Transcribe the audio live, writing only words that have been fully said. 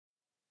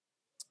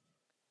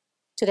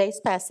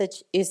Today's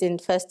passage is in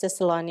 1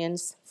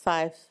 Thessalonians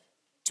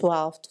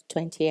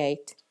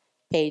 5:12-28,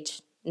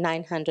 page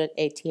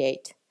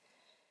 988.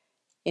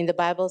 In the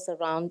Bibles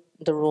around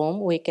the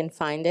room, we can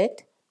find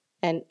it.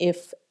 And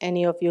if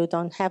any of you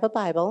don't have a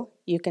Bible,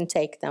 you can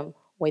take them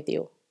with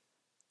you.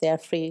 They are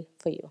free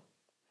for you.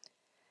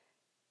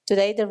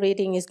 Today, the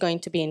reading is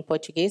going to be in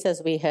Portuguese,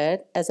 as we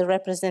heard, as a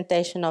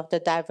representation of the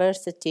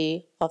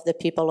diversity of the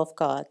people of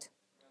God.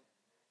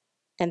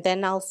 And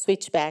then I'll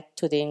switch back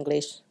to the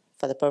English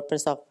for the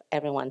purpose of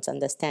everyone's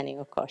understanding,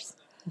 of course.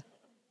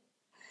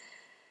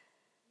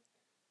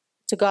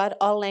 To God,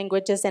 all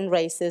languages and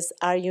races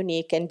are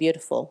unique and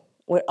beautiful.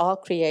 We're all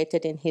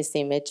created in His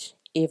image,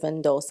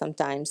 even though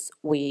sometimes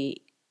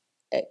we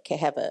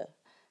have a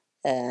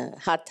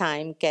hard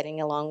time getting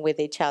along with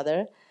each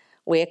other.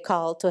 We are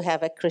called to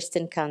have a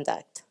Christian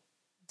conduct.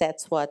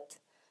 That's what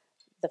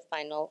the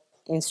final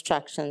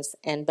instructions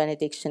and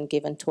benediction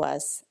given to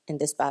us in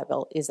this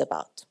Bible is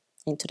about,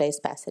 in today's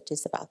passage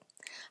is about.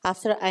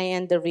 After I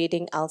end the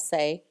reading, I'll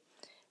say,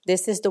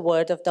 "This is the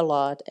word of the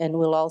Lord," and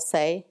we'll all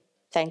say,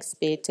 "Thanks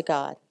be to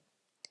God."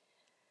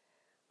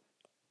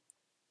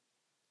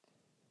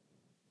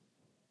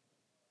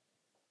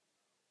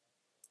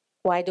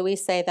 Why do we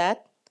say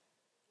that?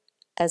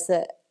 As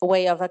a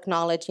way of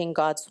acknowledging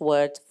God's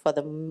word for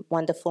the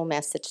wonderful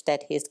message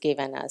that He's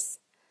given us,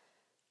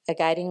 a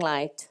guiding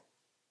light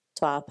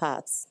to our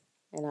paths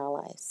and our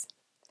lives.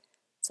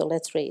 So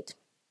let's read.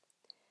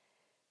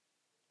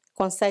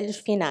 Conselhos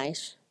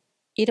finais.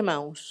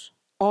 Irmãos,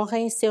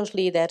 honrem seus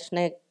líderes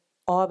na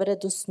obra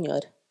do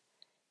Senhor.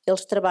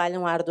 Eles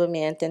trabalham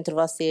arduamente entre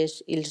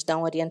vocês e lhes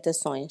dão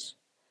orientações.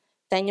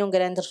 Tenham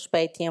grande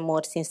respeito e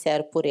amor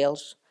sincero por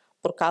eles,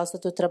 por causa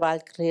do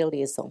trabalho que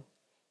realizam,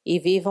 e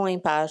vivam em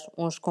paz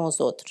uns com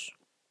os outros.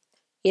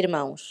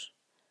 Irmãos,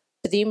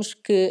 pedimos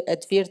que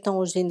advirtam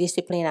os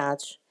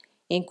indisciplinados,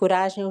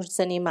 encorajem os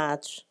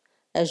desanimados,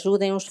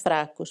 ajudem os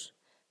fracos,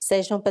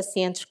 sejam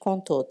pacientes com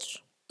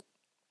todos.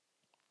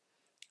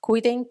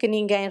 Cuidem que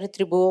ninguém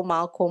retribua o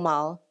mal com o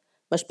mal,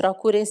 mas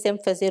procurem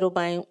sempre fazer o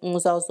bem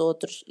uns aos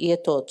outros e a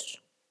todos.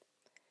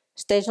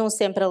 Estejam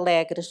sempre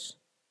alegres,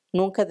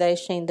 nunca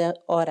deixem de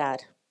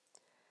orar.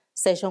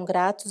 Sejam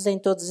gratos em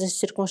todas as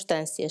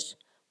circunstâncias,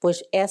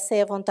 pois essa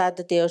é a vontade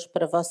de Deus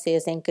para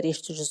vocês em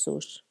Cristo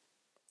Jesus.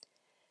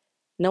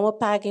 Não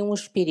apaguem o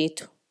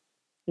espírito,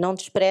 não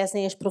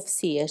desprezem as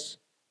profecias,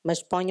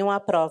 mas ponham à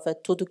prova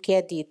tudo o que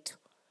é dito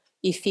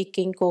e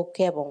fiquem com o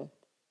que é bom.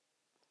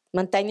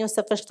 Mantenham-se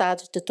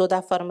afastados de toda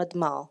a forma de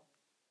mal.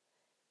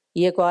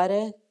 E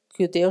agora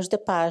que o Deus da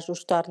paz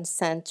os torne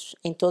santos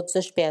em todos os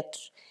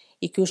aspectos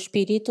e que o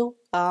espírito,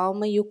 a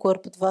alma e o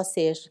corpo de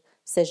vocês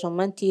sejam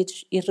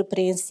mantidos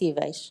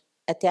irrepreensíveis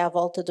até à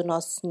volta do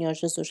nosso Senhor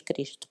Jesus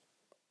Cristo.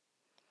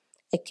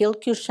 Aquele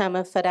que o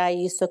chama fará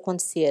isso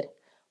acontecer,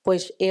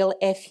 pois Ele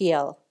é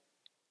fiel.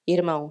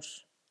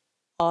 Irmãos,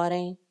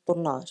 orem por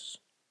nós.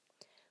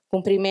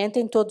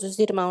 Cumprimentem todos os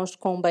irmãos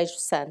com um beijo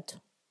santo.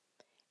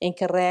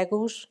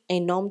 Encarrego-os,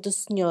 em nome do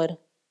Senhor,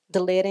 de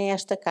lerem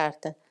esta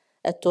carta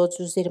a todos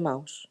os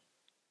irmãos.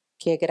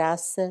 Que a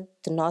graça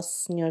de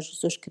nosso Senhor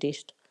Jesus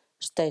Cristo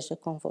esteja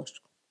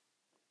convosco.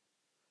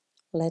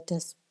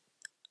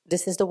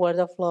 This is the word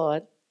of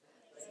Lord.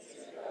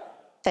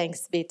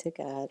 Thanks be to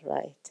God,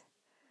 right?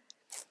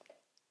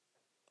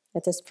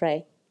 Let us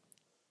pray.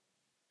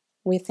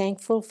 We're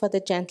thankful for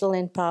the gentle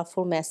and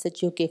powerful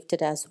message you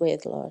gifted us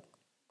with, Lord.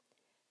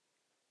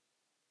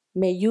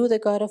 May you, the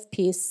God of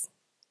peace,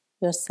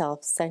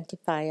 yourself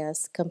sanctify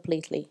us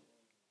completely,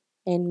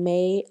 and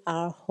may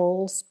our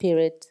whole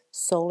spirit,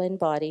 soul, and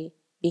body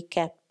be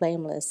kept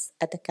blameless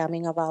at the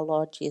coming of our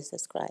Lord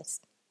Jesus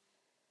Christ.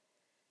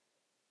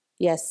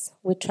 Yes,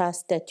 we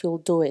trust that you'll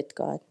do it,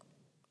 God.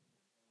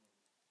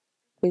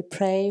 We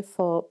pray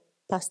for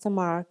Pastor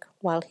Mark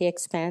while he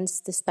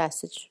expands this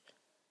passage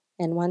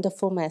and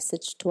wonderful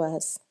message to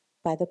us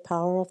by the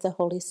power of the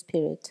Holy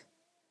Spirit.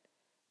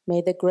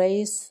 May the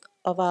grace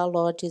of our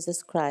Lord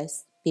Jesus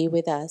Christ be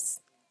with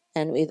us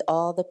and with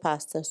all the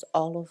pastors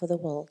all over the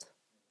world.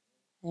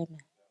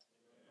 Amen.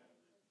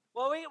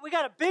 Well, we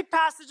got a big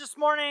passage this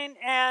morning,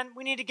 and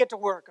we need to get to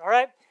work, all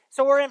right?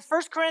 So we're in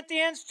 1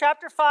 Corinthians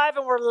chapter 5,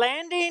 and we're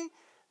landing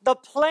the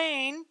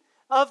plane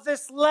of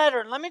this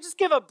letter. Let me just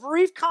give a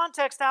brief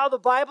context to how the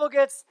Bible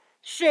gets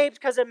shaped,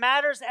 because it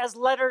matters as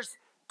letters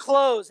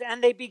close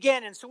and they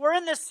begin. And so we're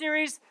in this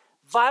series,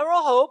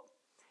 Viral Hope,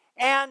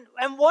 and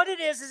what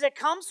it is it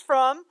comes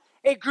from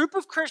a group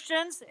of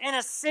Christians in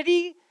a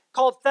city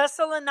called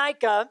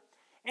Thessalonica.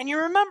 And you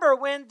remember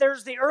when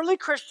there's the early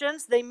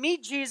Christians, they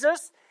meet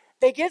Jesus,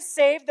 they get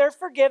saved, they're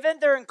forgiven,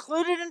 they're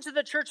included into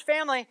the church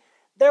family.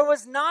 There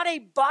was not a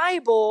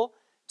Bible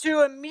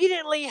to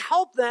immediately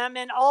help them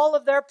in all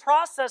of their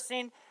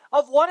processing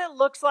of what it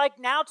looks like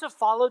now to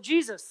follow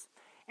Jesus.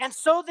 And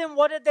so then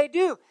what did they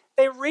do?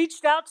 They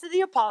reached out to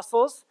the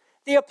apostles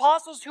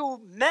who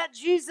met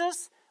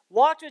Jesus,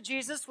 walked with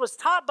Jesus, was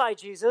taught by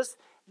Jesus.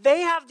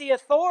 They have the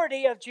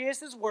authority of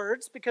Jesus'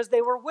 words because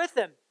they were with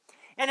him.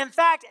 And in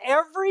fact,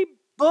 every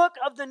book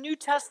of the New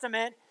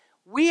Testament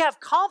we have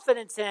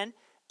confidence in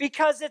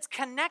because it's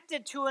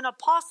connected to an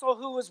apostle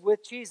who was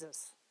with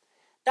Jesus.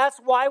 That's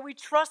why we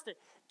trust it.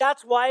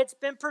 That's why it's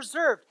been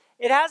preserved.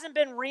 It hasn't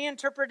been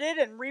reinterpreted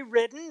and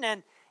rewritten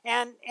and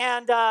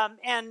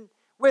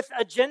with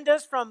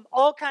agendas from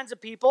all kinds of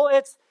people.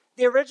 It's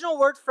the original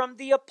word from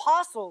the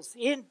apostles.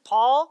 In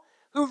Paul,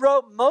 who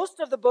wrote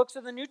most of the books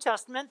of the New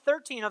Testament,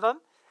 13 of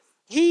them,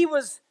 he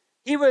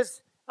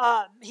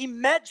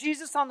met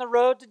Jesus on the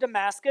road to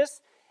Damascus,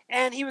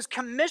 and he was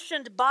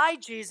commissioned by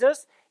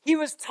Jesus. He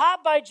was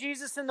taught by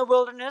Jesus in the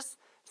wilderness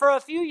for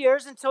a few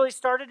years until he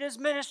started his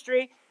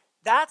ministry.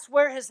 That's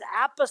where his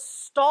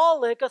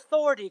apostolic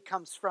authority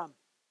comes from.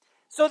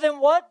 So then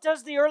what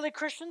does the early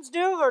Christians do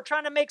who are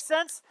trying to make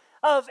sense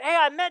of, hey,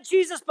 I met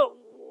Jesus, but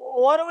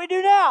what do we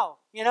do now?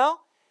 You know,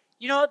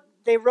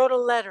 they wrote a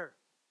letter.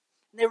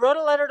 And they wrote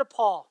a letter to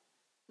Paul.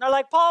 And they're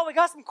like, Paul, we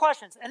got some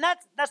questions. And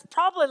that's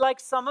probably like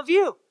some of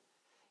you.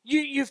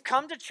 You've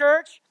come to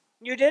church.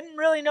 You didn't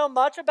really know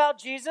much about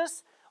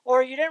Jesus,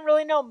 or you didn't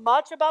really know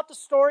much about the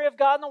story of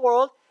God in the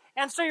world.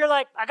 And so you're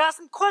like, I got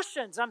some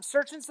questions. I'm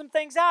searching some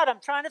things out. I'm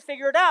trying to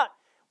figure it out.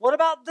 What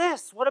about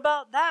this? What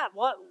about that?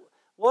 What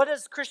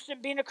does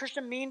being a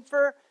Christian mean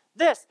for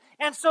this?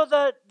 And so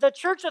the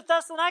church of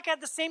Thessalonica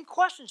had the same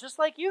questions, just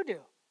like you do,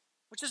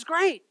 which is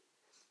great.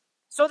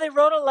 So they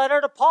wrote a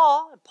letter to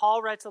Paul, and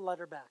Paul writes a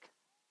letter back.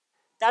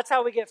 That's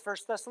how we get 1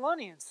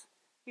 Thessalonians.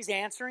 He's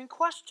answering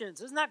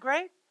questions. Isn't that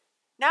great?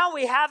 Now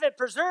we have it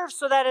preserved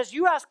so that as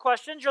you ask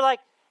questions, you're like,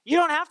 you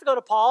don't have to go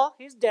to Paul.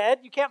 He's dead.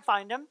 You can't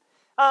find him.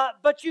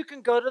 But you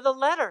can go to the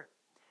letter.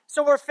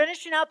 So we're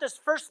finishing out this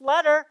first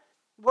letter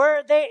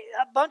where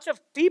a bunch of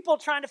people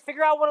trying to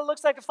figure out what it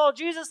looks like to follow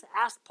Jesus,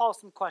 ask Paul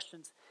some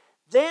questions.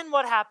 Then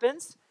what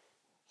happens?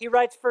 He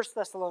writes 1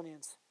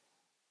 Thessalonians.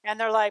 And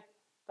they're like,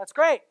 that's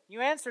great. You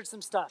answered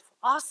some stuff.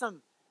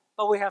 Awesome.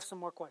 But we have some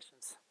more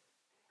questions.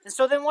 And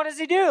so then what does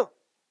he do?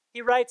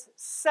 He writes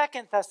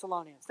 2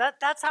 Thessalonians.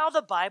 That's how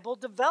the Bible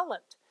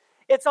developed.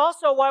 It's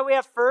also why we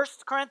have 1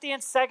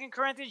 Corinthians, 2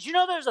 Corinthians. You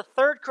know there's a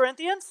 3rd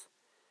Corinthians?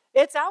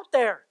 It's out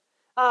there.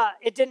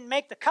 It didn't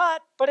make the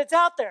cut, but it's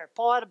out there.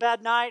 Paul had a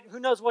bad night. Who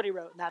knows what he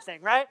wrote in that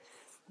thing, right?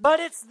 But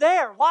it's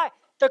there. Why?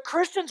 The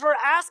Christians were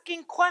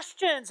asking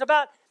questions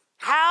about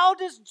how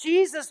does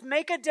Jesus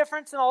make a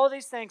difference in all of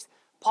these things.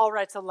 Paul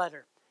writes a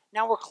letter.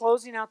 Now we're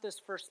closing out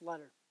this first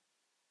letter.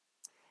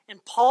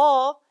 And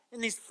Paul, in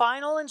these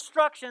final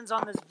instructions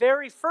on this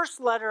very first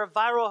letter of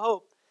Viral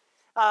Hope,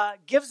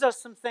 gives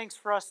us some things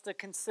for us to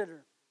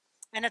consider.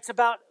 And it's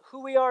about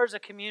who we are as a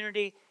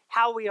community,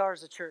 how we are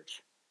as a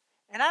church.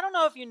 And I don't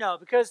know if you know,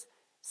 because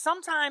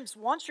sometimes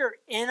once you're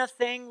in a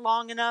thing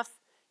long enough,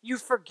 you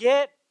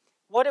forget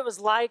what it was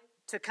like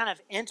to kind of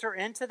enter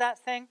into that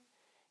thing.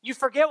 You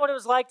forget what it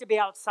was like to be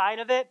outside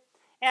of it.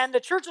 And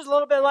the church is a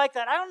little bit like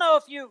that. I don't know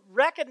if you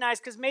recognize,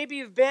 because maybe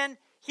you've been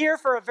here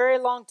for a very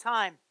long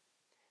time,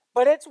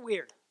 but it's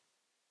weird,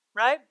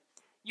 right?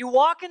 You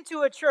walk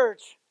into a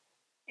church,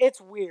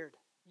 it's weird.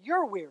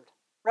 You're weird,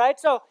 right?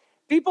 So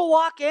people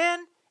walk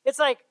in, it's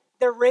like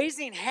they're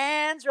raising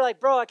hands. You're like,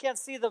 bro, I can't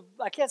see the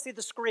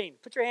screen.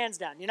 Put your hands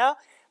down, you know?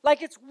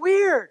 Like, it's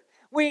weird.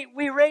 We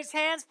raise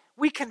hands.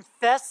 We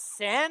confess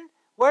sin.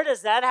 Where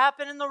does that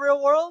happen in the real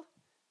world?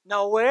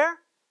 Nowhere,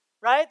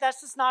 right?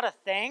 That's just not a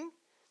thing,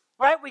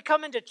 right? We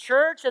come into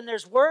church and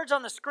there's words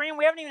on the screen.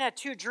 We haven't even had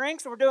 2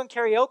 drinks and we're doing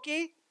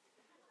karaoke,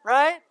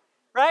 right?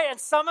 Right? And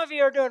some of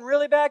you are doing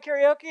really bad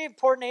karaoke,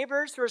 poor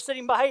neighbors who are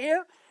sitting by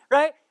you,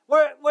 right?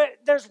 Where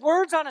there's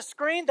words on a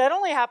screen. That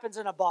only happens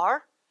in a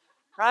bar,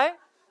 right?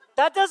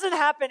 That doesn't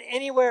happen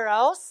anywhere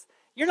else.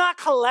 You're not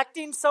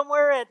collecting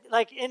somewhere at,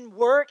 like, in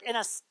work in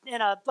an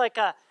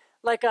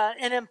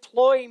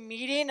employee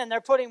meeting and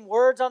they're putting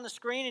words on the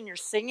screen and you're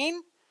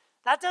singing.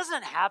 That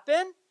doesn't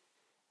happen.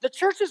 The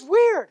church is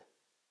weird.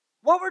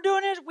 What we're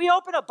doing is we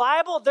open a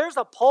Bible, there's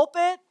a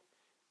pulpit.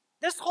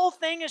 This whole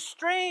thing is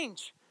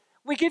strange.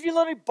 We give you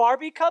little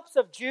Barbie cups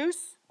of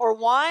juice or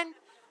wine.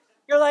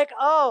 You're like,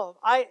 oh,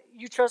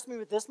 you trust me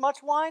with this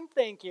much wine?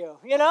 Thank you.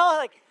 You know,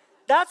 like,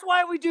 that's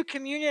why we do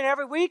communion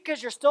every week,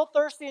 because you're still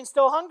thirsty and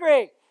still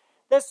hungry.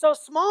 That's so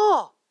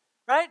small,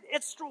 right?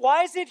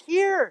 Why is it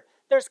here?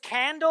 There's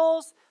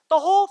candles. The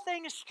whole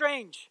thing is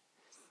strange.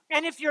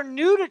 And if you're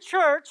new to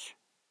church,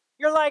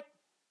 you're like,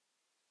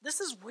 this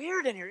is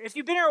weird in here. If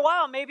you've been here a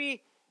while,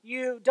 maybe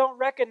you don't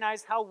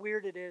recognize how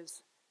weird it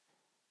is.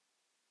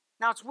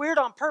 Now, it's weird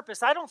on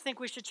purpose. I don't think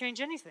we should change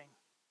anything.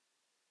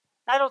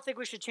 I don't think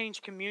we should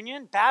change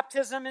communion.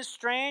 Baptism is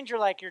strange. You're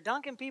like, you're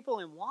dunking people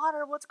in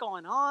water. What's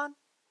going on?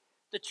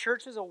 The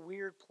church is a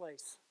weird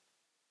place.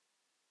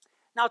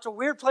 Now, it's a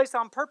weird place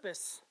on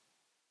purpose.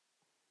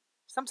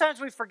 Sometimes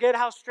we forget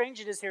how strange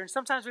it is here, and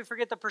sometimes we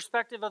forget the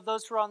perspective of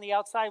those who are on the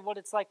outside, what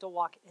it's like to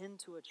walk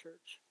into a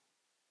church.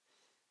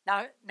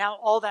 Now,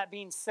 all that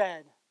being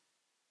said,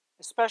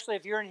 especially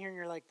if you're in here and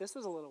you're like, this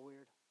is a little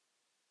weird,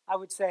 I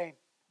would say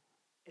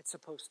it's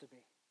supposed to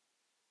be.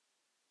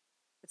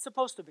 It's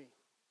supposed to be.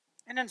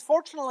 And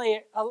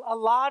unfortunately, a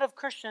lot of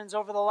Christians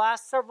over the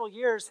last several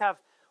years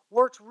have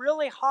worked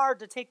really hard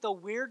to take the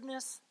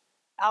weirdness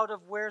out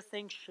of where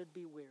things should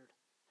be weird.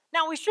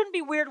 Now, we shouldn't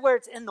be weird where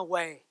it's in the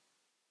way.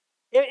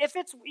 If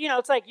it's,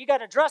 it's like you got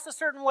to dress a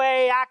certain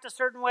way, act a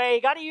certain way,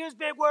 you got to use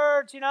big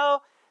words,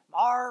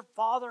 our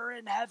Father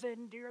in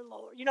heaven, dear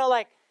Lord,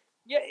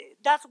 yeah,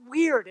 that's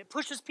weird. It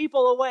pushes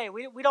people away.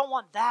 We don't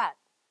want that.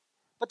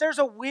 But there's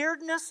a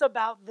weirdness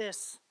about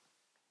this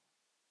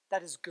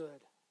that is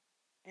good,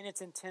 and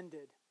it's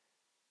intended.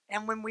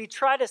 And when we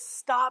try to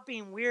stop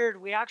being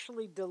weird, we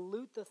actually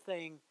dilute the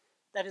thing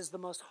that is the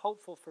most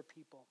hopeful for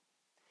people.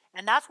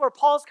 And that's where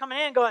Paul's coming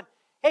in going,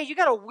 hey, you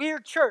got a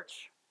weird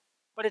church,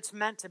 but it's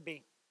meant to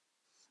be.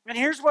 And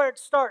here's where it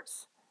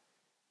starts.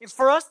 And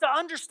for us to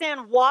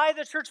understand why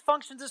the church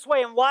functions this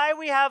way and why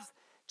we have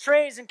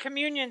trays and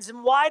communions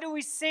and why do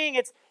we sing,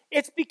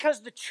 it's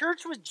because the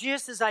church was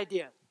Jesus'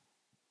 idea.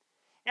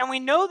 And we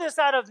know this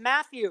out of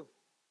Matthew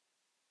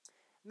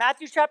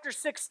chapter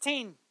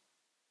 16.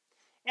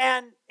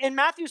 And in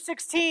Matthew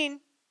 16,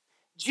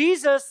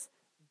 Jesus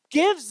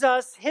gives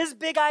us his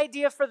big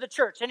idea for the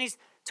church. And he's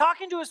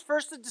talking to his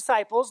first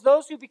disciples,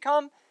 those who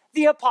become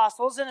the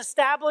apostles and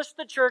establish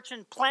the church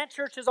and plant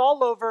churches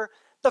all over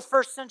the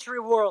first century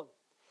world.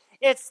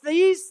 It's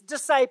these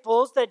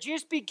disciples that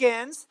Jesus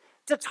begins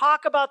to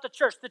talk about the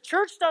church. The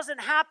church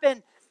doesn't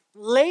happen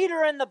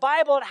later in the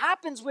Bible. It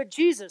happens with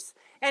Jesus.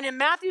 And in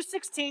Matthew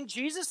 16,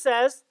 Jesus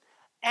says,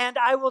 and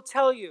I will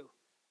tell you,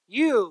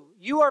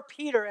 you are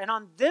Peter, and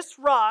on this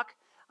rock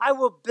I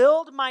will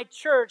build my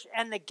church,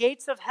 and the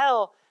gates of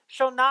hell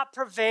shall not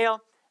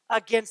prevail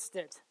against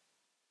it.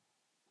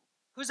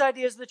 Whose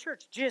idea is the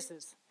church?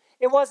 Jesus'.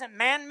 It wasn't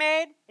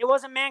man-made. It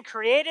wasn't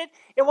man-created.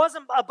 It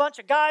wasn't a bunch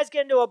of guys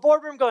getting into a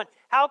boardroom going,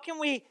 how can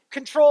we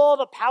control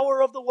the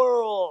power of the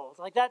world?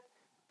 Like that.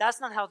 That's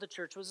not how the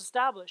church was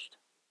established.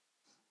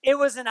 It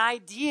was an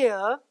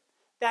idea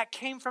that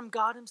came from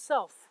God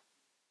himself.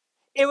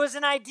 It was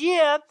an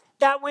idea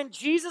that when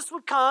Jesus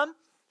would come,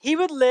 he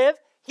would live,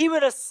 he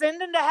would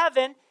ascend into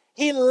heaven,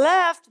 he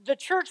left the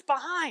church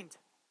behind.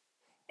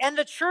 And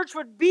the church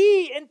would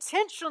be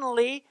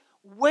intentionally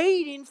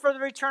waiting for the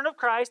return of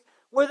Christ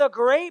with a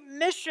great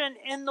mission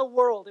in the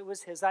world. It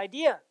was his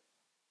idea.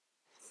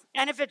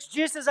 And if it's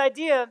Jesus'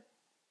 idea,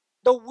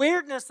 the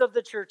weirdness of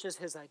the church is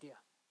his idea.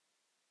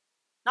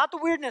 Not the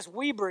weirdness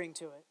we bring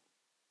to it,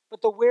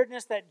 but the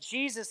weirdness that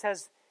Jesus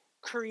has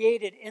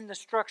created in the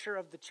structure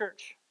of the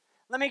church.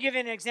 Let me give you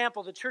an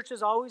example. The church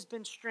has always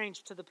been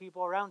strange to the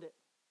people around it.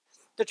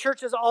 The church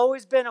has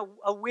always been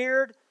a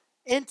weird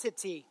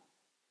entity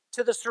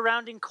to the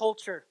surrounding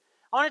culture.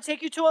 I want to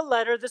take you to a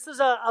letter. This is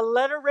a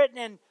letter written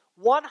in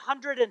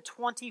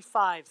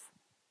 125.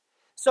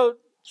 So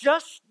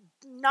just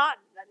not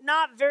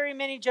very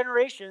many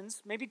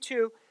generations, maybe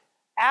two,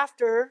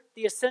 after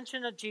the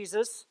ascension of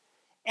Jesus.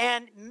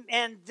 And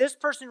this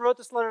person who wrote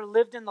this letter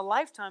lived in the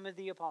lifetime of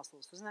the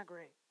apostles. Isn't that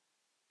great?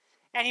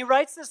 And he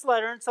writes this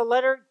letter. It's a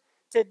letter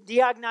to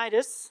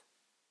Diognetus.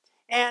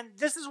 And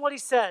this is what he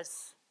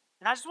says.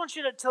 And I just want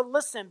you to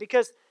listen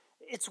because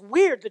it's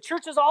weird. The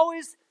church has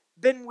always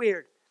been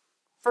weird.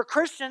 For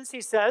Christians,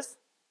 he says,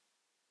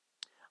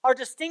 are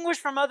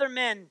distinguished from other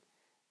men,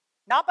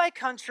 not by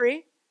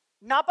country,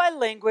 not by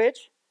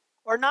language,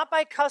 or not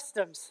by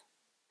customs.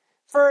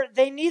 For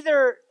they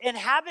neither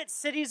inhabit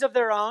cities of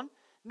their own,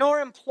 nor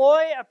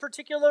employ a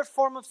particular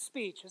form of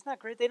speech. Isn't that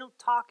great? They don't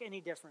talk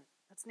any different.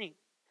 That's neat.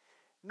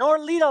 Nor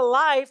lead a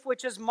life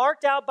which is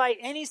marked out by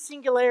any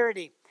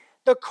singularity.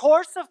 The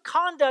course of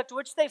conduct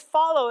which they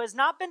follow has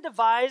not been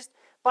devised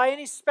by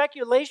any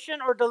speculation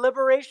or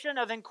deliberation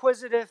of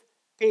inquisitive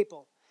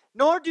people.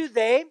 Nor do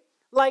they,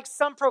 like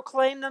some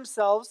proclaim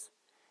themselves,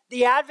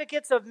 the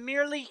advocates of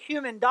merely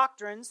human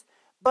doctrines,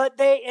 but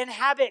they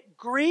inhabit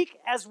Greek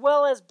as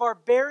well as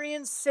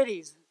barbarian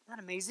cities. Isn't that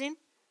amazing?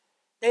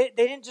 They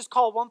didn't just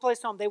call one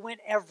place home. They went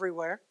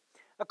everywhere.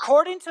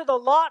 According to the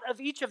lot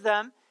of each of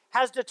them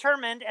has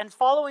determined and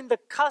following the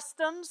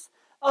customs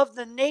of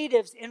the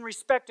natives in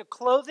respect to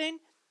clothing,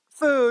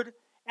 food,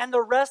 and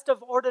the rest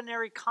of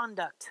ordinary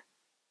conduct.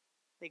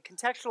 They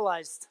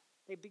contextualized.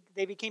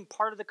 They became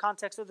part of the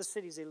context of the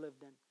cities they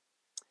lived in.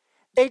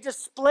 They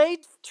displayed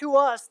to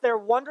us their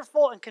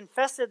wonderful and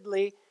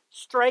confessedly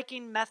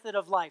striking method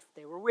of life.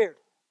 They were weird.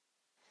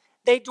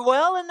 They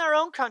dwell in their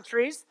own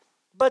countries,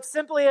 but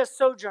simply as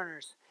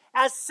sojourners.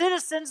 As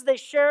citizens, they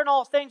share in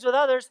all things with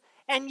others,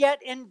 and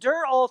yet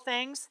endure all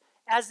things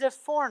as if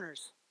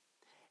foreigners.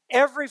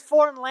 Every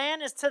foreign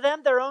land is to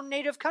them their own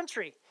native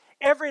country.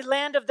 Every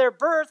land of their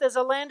birth is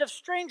a land of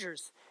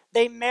strangers.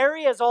 They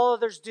marry as all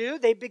others do.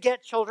 They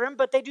beget children,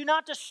 but they do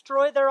not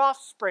destroy their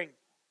offspring.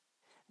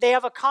 They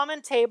have a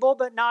common table,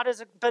 but not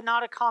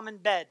a common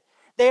bed.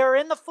 They are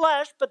in the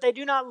flesh, but they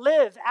do not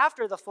live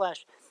after the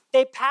flesh.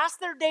 They pass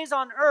their days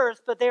on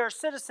earth, but they are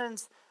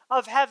citizens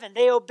of heaven.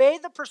 They obey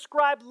the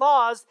prescribed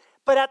laws,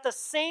 but at the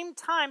same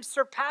time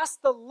surpass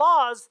the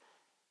laws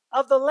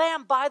of the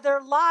Lamb by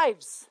their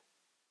lives.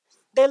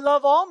 They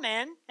love all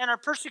men and are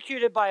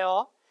persecuted by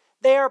all.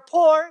 They are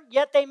poor,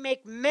 yet they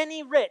make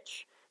many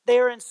rich. They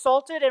are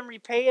insulted and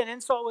repay an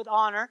insult with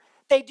honor.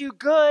 They do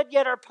good,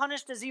 yet are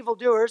punished as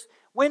evildoers.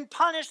 When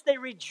punished, they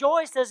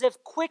rejoice as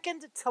if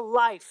quickened to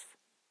life.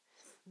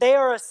 They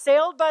are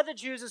assailed by the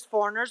Jews as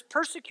foreigners,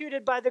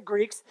 persecuted by the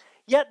Greeks,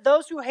 yet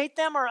those who hate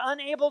them are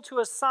unable to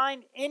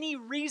assign any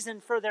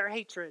reason for their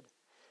hatred.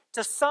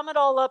 To sum it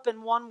all up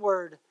in one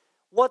word,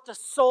 what the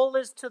soul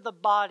is to the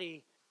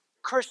body,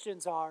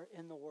 Christians are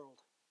in the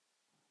world.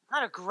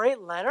 Not a great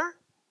letter?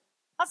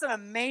 That's an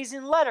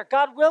amazing letter.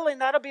 God willing,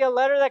 that'll be a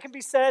letter that can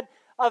be said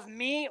of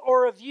me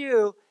or of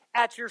you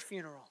at your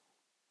funeral.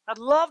 I'd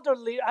love to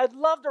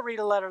read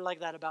a letter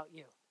like that about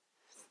you.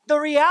 The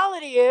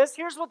reality is,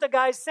 here's what the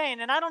guy's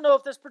saying, and I don't know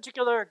if this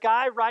particular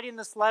guy writing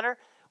this letter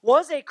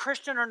was a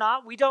Christian or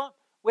not. We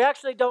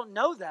actually don't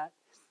know that.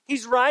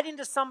 He's writing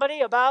to somebody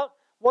about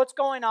what's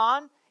going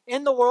on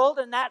in the world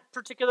in that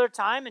particular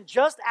time, and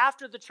just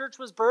after the church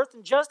was birthed,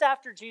 and just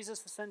after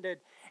Jesus ascended.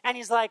 And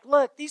he's like,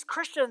 look, these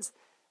Christians,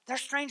 they're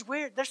strange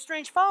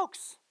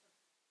folks.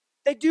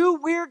 They do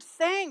weird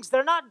things.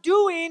 They're not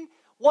doing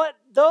what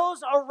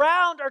those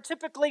around are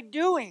typically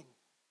doing.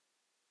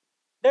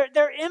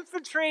 They're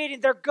infiltrating,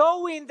 they're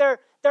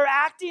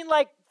acting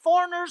like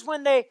foreigners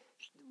when they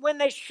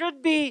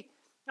should be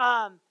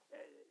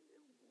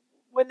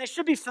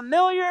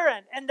familiar,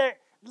 and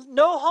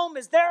no home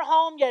is their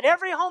home, yet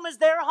every home is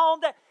their home.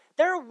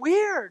 They're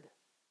weird.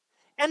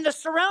 And the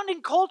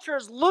surrounding culture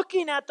is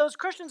looking at those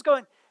Christians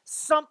going,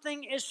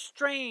 something is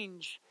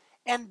strange.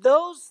 And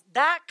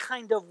that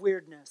kind of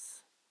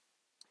weirdness,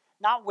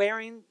 not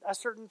wearing a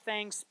certain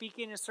thing,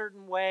 speaking a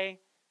certain way,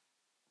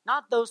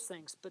 not those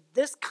things, but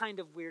this kind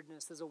of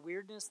weirdness is a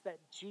weirdness that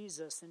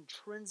Jesus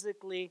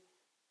intrinsically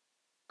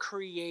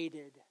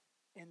created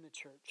in the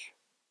church.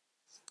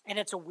 And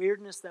it's a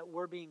weirdness that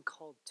we're being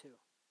called to.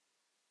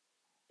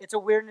 It's a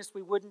weirdness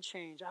we wouldn't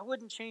change. I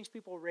wouldn't change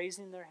people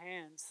raising their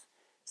hands,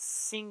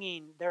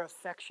 singing their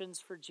affections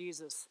for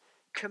Jesus,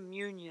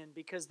 communion,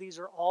 because these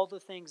are all the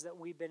things that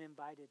we've been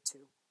invited to.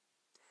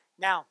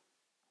 Now,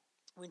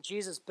 when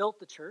Jesus built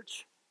the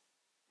church,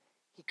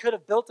 he could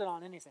have built it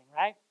on anything,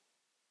 right?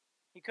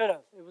 He could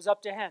have. It was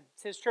up to him.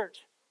 It's his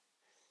church.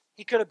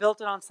 He could have built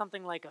it on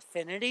something like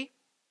affinity,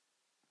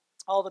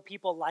 all the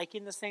people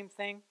liking the same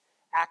thing,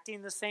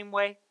 acting the same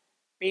way,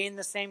 being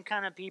the same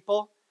kind of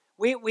people.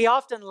 We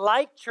often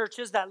like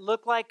churches that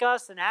look like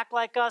us and act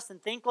like us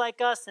and think like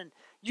us and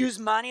use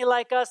money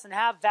like us and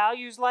have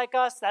values like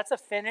us. That's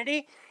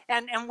affinity.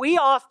 And we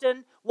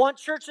often want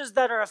churches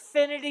that are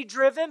affinity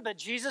driven, but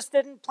Jesus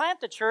didn't plant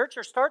the church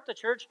or start the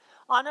church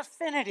on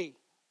affinity,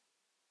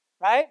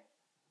 right?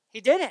 He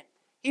didn't.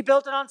 He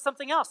built it on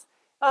something else.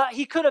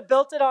 He could have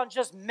built it on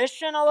just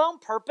mission alone,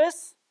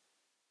 purpose.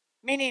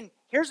 Meaning,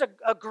 here's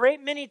a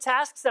great many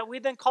tasks that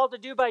we've been called to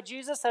do by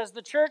Jesus as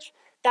the church.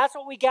 That's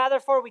what we gather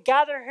for. We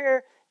gather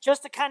here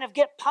just to kind of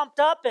get pumped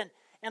up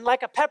and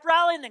like a pep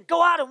rally and then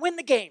go out and win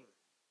the game.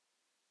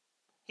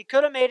 He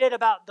could have made it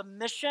about the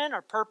mission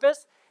or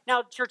purpose.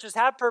 Now, churches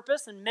have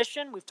purpose and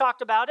mission. We've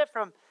talked about it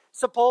from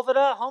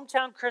Sepulveda,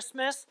 Hometown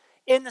Christmas,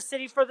 In the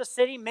City for the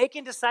City,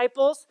 making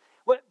disciples,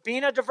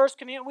 being a diverse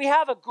community. We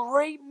have a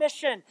great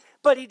mission,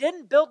 but he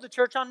didn't build the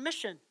church on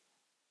mission.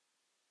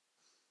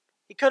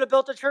 He could have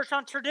built a church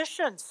on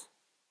traditions.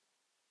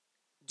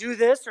 Do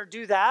this or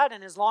do that,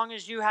 and as long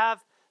as you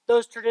have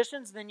those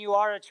traditions, then you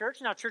are a church.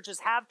 Now, churches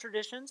have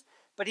traditions,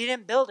 but he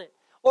didn't build it.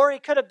 Or he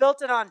could have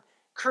built it on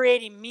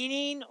creating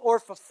meaning or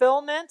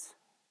fulfillment,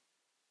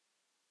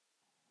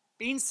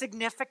 being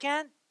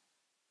significant,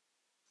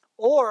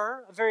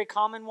 or a very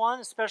common one,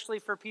 especially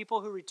for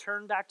people who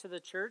return back to the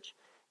church.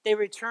 They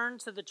return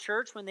to the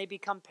church when they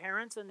become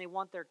parents and they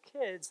want their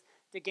kids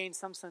to gain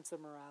some sense of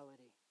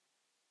morality.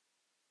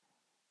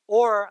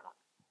 Or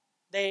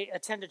they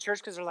attend a church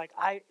because they're like,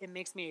 it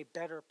makes me a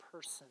better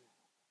person.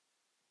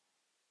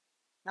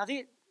 Now,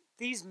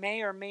 these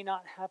may or may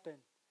not happen.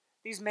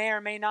 These may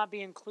or may not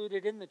be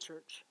included in the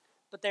church,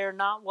 but they are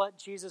not what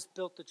Jesus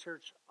built the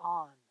church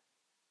on.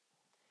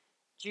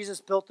 Jesus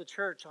built the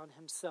church on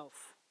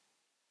himself.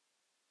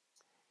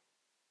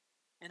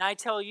 And I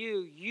tell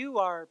you, you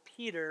are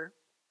Peter.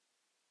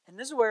 And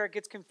this is where it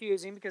gets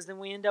confusing, because then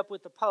we end up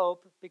with the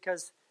Pope,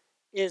 because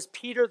is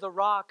Peter the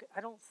rock?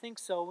 I don't think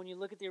so. When you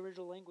look at the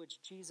original language,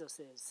 Jesus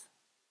is.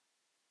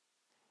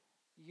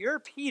 You're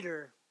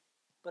Peter,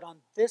 but on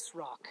this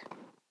rock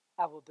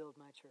I will build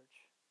my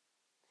church.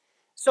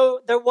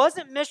 So there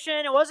wasn't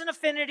mission, it wasn't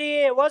affinity,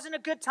 it wasn't a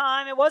good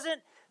time, it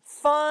wasn't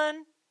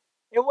fun,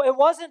 it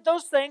wasn't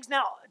those things.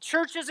 Now,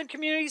 churches and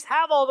communities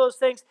have all those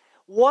things.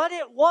 What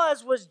it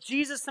was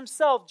Jesus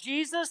himself.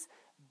 Jesus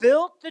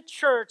built the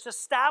church,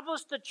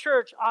 established the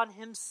church on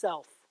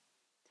himself,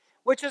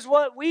 which is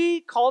what we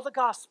call the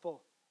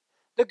gospel.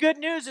 The good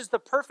news is the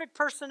perfect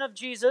person of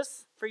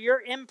Jesus for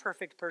your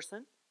imperfect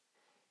person,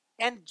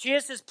 and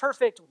Jesus'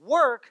 perfect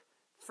work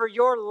for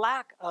your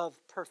lack of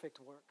perfect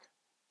work.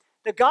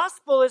 The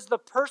gospel is the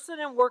person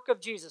and work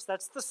of Jesus.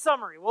 That's the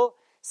summary. We'll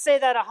say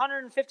that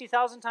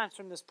 150,000 times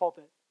from this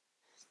pulpit.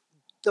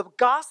 The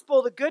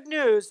gospel, the good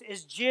news,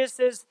 is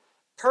Jesus'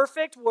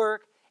 perfect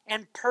work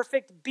and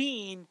perfect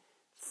being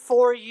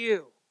for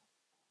you.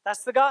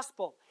 That's the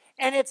gospel.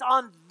 And it's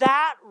on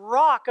that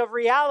rock of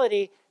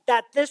reality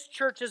that this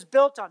church is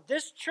built on.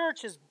 This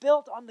church is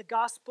built on the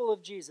gospel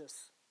of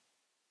Jesus.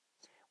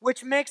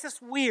 which makes us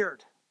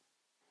weird.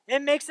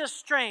 It makes us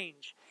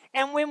strange.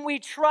 And when we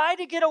try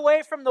to get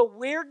away from the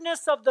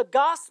weirdness of the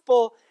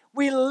gospel,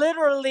 we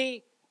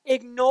literally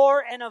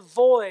ignore and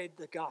avoid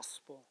the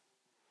gospel.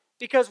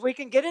 Because we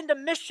can get into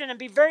mission and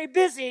be very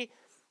busy,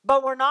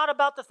 but we're not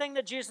about the thing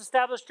that Jesus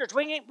established church.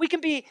 We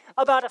can be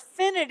about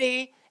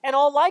affinity and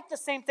all like the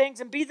same things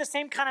and be the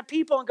same kind of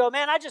people and go,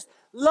 man, I just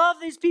love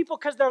these people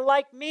because they're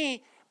like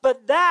me.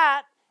 But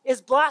that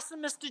is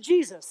blasphemous to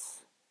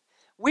Jesus.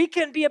 We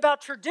can be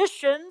about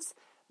traditions,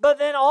 but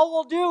then all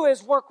we'll do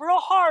is work real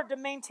hard to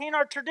maintain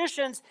our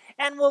traditions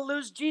and we'll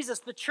lose Jesus.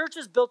 The church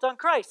is built on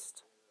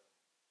Christ.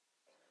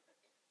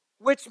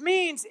 Which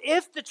means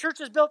if the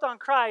church is built on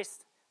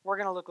Christ, we're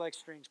going to look like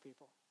strange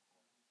people.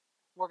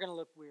 We're going to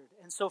look weird.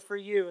 And so for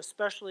you,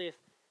 especially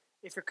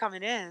if you're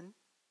coming in,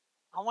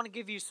 I want to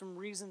give you some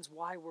reasons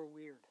why we're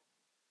weird.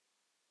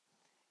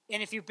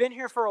 And if you've been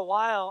here for a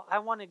while, I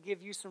want to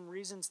give you some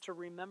reasons to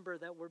remember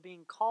that we're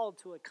being called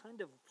to a kind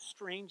of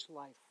strange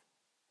life.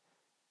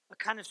 A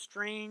kind of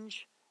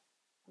strange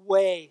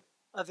way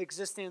of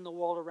existing in the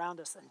world around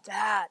us. And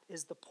that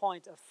is the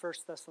point of 1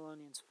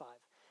 Thessalonians 5.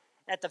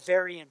 At the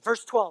very end.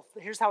 Verse 12,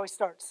 here's how he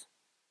starts.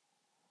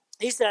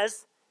 He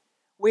says,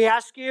 we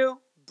ask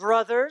you,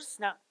 brothers.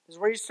 Now, this is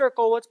where you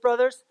circle. What's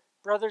brothers?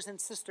 Brothers and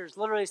sisters,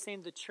 literally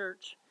saying the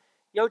church.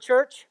 Yo,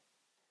 church,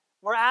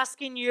 we're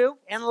asking you,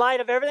 in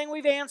light of everything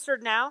we've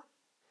answered now,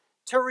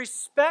 to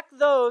respect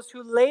those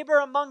who labor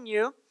among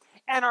you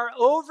and are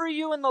over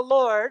you in the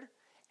Lord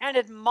and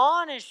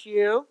admonish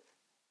you,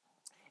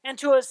 and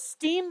to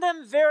esteem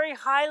them very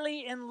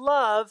highly in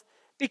love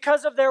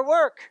because of their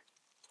work.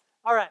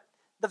 All right,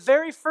 the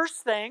very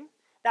first thing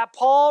that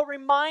Paul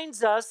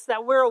reminds us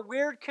that we're a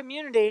weird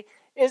community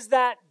is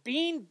that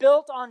being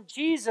built on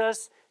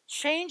Jesus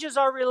changes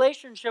our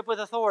relationship with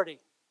authority.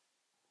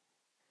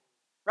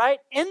 Right?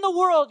 In the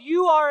world,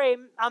 you are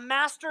a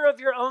master of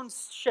your own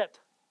ship.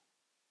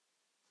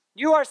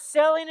 You are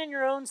sailing in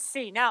your own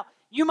sea. Now,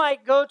 you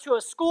might go to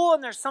a school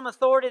and there's some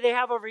authority they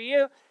have over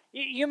you.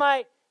 You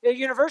might, a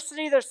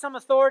university, there's some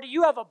authority.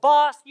 You have a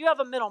boss. You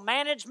have a middle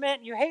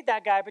management. You hate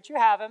that guy, but you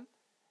have him.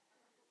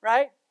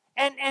 Right?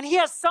 And he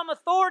has some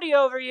authority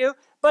over you,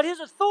 but his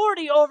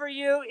authority over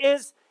you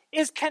is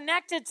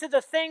connected to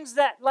the things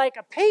that, like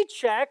a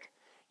paycheck,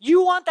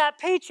 you want that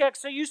paycheck,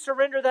 so you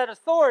surrender that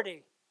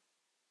authority.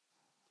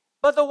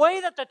 But the way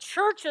that the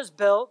church is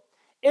built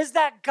is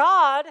that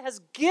God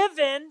has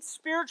given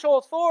spiritual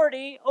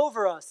authority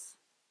over us.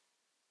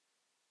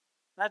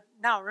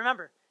 Now,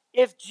 remember,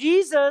 if the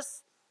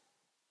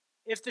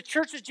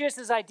church is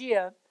Jesus'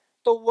 idea,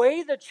 the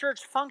way the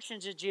church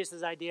functions is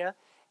Jesus' idea,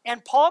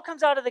 and Paul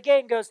comes out of the gate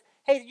and goes,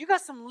 hey, you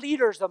got some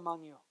leaders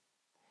among you.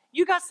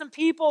 You got some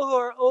people who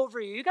are over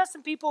you. You got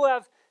some people who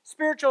have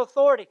spiritual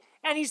authority.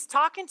 And he's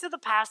talking to the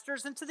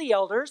pastors and to the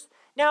elders.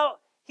 Now,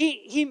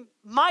 he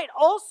might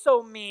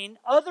also mean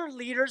other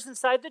leaders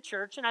inside the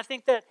church, and I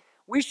think that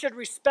we should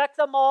respect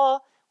them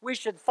all. We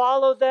should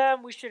follow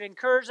them. We should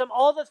encourage them,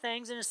 all the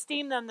things, and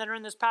esteem them that are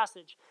in this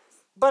passage.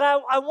 But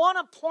I want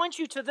to point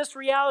you to this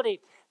reality,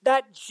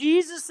 that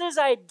Jesus'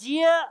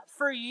 idea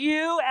for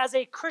you as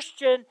a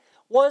Christian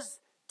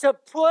was to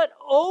put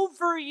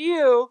over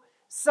you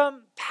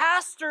some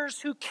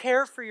pastors who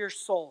care for your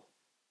soul.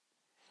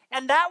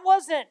 And that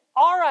wasn't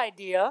our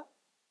idea.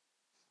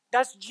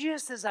 That's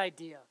Jesus'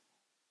 idea.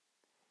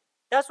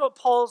 That's what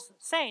Paul's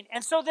saying.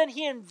 And so then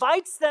he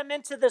invites them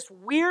into this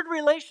weird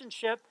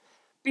relationship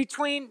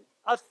between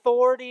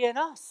authority and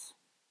us.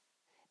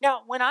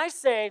 Now, when I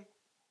say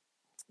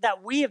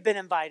that we have been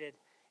invited,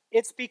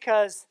 it's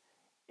because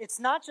it's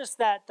not just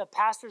that the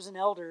pastors and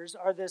elders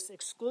are this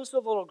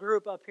exclusive little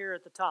group up here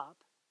at the top,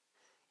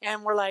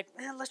 and we're like,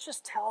 man, let's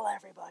just tell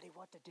everybody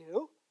what to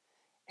do,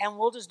 and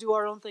we'll just do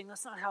our own thing.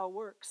 That's not how it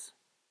works.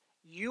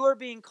 You are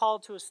being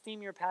called to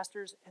esteem your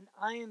pastors, and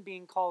I am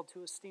being called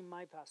to esteem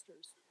my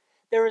pastors.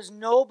 There is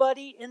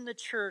nobody in the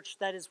church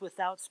that is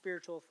without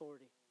spiritual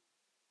authority.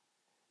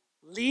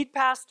 Lead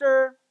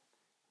pastor,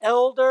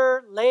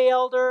 elder, lay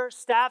elder,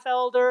 staff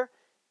elder,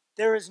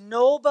 there is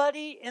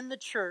nobody in the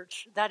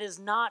church that is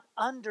not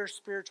under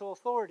spiritual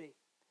authority.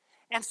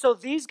 And so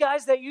these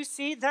guys that you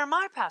see, they're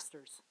my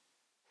pastors.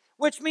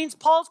 Which means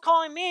Paul's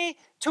calling me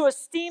to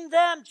esteem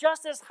them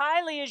just as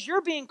highly as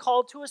you're being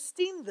called to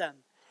esteem them.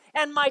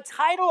 And my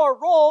title or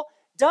role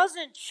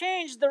doesn't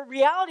change the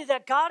reality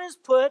that God has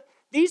put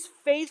these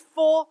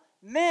faithful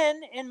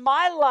men in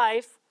my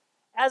life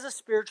as a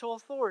spiritual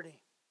authority.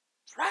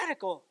 It's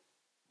radical.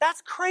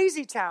 That's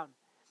crazy town.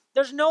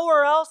 There's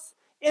nowhere else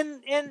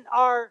in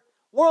our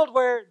world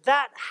where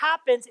that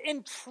happens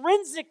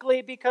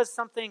intrinsically because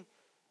something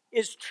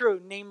is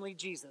true, namely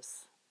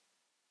Jesus.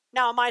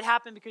 Now, it might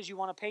happen because you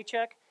want a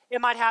paycheck.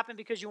 It might happen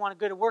because you want a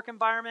good work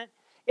environment.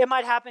 It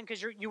might happen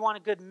because you want a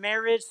good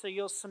marriage, so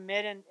you'll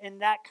submit in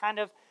that kind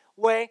of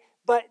way.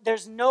 But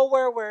there's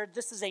nowhere where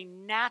this is a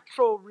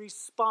natural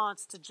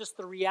response to just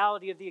the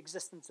reality of the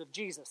existence of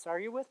Jesus. Are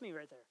you with me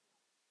right there?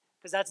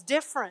 Because that's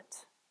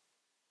different.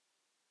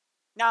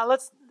 Now,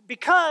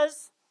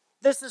 because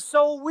this is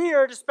so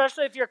weird,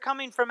 especially if you're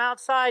coming from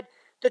outside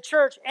the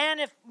church. And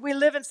if we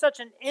live in such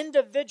an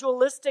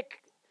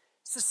individualistic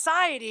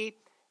society,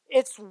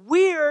 it's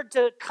weird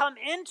to come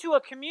into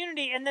a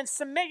community and then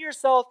submit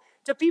yourself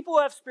to people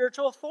who have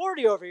spiritual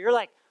authority over you. You're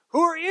like,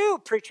 who are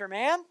you, preacher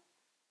man?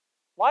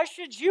 Why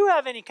should you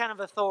have any kind of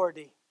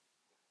authority?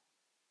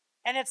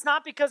 And it's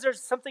not because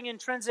there's something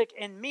intrinsic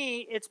in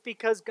me, it's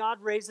because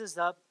God raises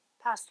up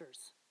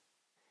pastors.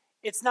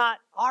 It's not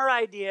our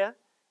idea,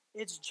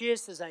 it's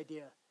Jesus'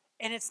 idea.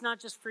 And it's not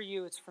just for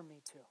you, it's for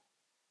me too.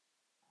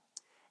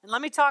 And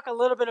let me talk a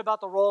little bit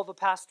about the role of a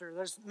pastor.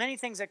 There's many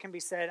things that can be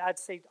said.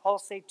 I'll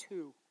say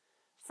two.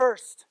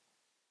 First,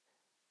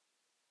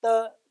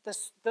 the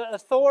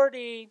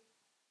authority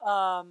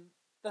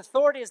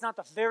is not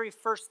the very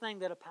first thing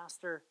that a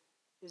pastor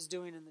is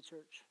doing in the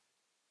church.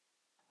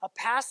 A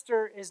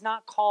pastor is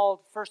not called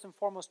first and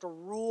foremost to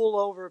rule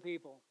over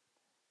people.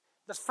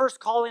 The first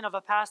calling of a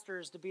pastor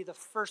is to be the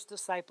first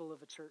disciple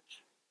of a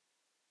church.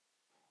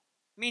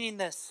 Meaning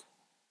this,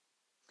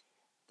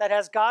 that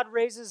as God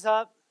raises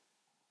up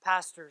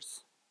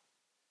pastors,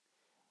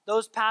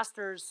 those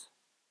pastors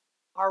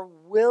are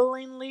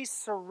willingly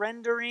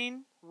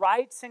surrendering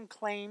rights and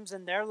claims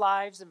in their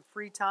lives and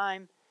free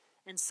time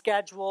and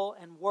schedule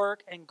and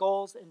work and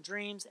goals and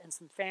dreams and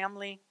some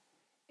family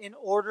in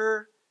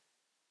order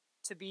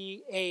to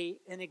be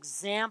an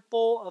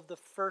example of the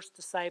first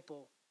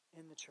disciple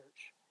in the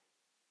church.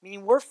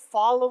 Meaning we're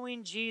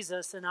following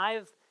Jesus, and I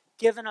have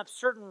given up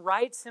certain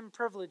rights and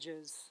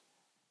privileges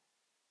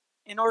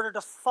in order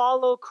to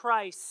follow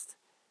Christ,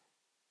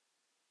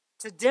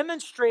 to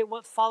demonstrate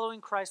what following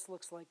Christ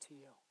looks like to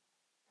you.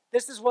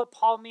 This is what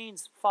Paul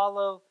means,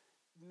 follow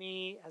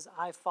me as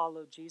I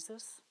follow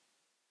Jesus.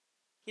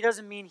 He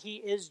doesn't mean he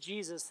is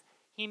Jesus.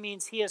 He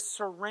means he has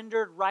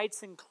surrendered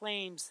rights and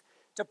claims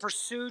to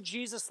pursue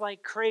Jesus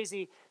like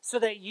crazy so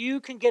that you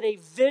can get a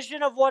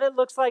vision of what it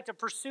looks like to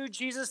pursue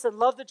Jesus and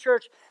love the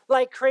church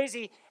like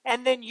crazy,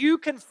 and then you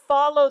can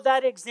follow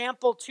that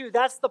example too.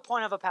 That's the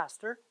point of a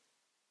pastor.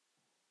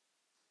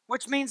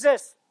 Which means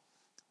this,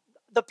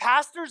 the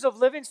pastors of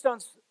Living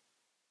Stones,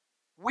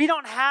 we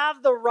don't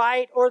have the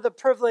right or the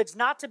privilege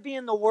not to be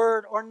in the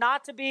Word or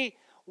not to be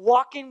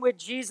walking with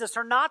Jesus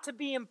or not to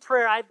be in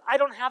prayer. I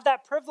don't have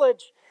that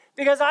privilege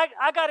because I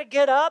got to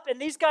get up, and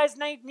these guys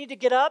need to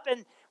get up,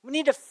 and we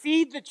need to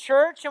feed the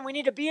church, and we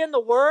need to be in the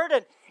Word,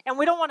 and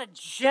we don't want to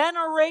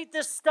generate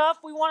this stuff.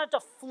 We want it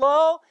to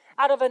flow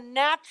out of a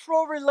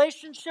natural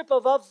relationship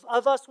of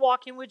us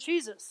walking with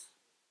Jesus.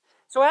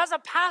 So as a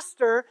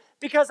pastor,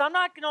 because I'm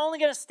not only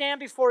going to stand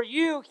before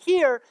you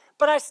here,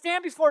 but I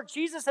stand before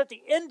Jesus at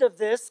the end of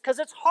this because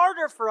it's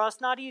harder for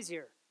us, not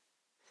easier.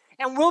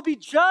 And we'll be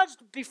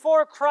judged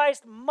before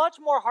Christ much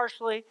more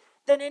harshly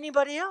than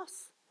anybody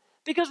else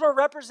because we're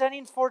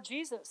representing for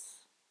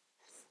Jesus.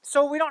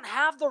 So we don't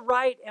have the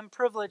right and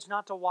privilege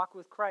not to walk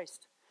with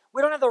Christ.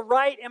 We don't have the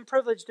right and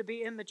privilege to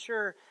be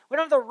immature. We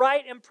don't have the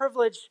right and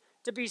privilege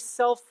to be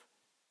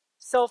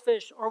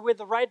selfish, or with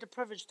the right to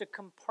privilege to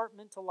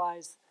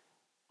compartmentalize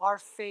our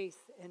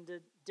faith into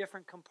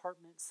different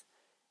compartments.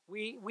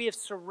 We have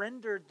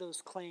surrendered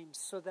those claims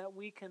so that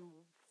we can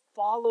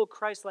follow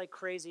Christ like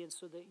crazy and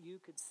so that you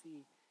could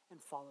see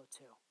and follow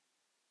too.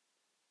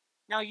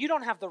 Now, you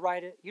don't have the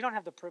right, you don't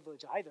have the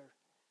privilege either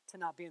to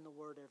not be in the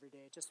Word every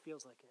day. It just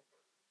feels like it.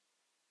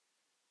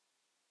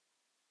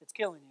 It's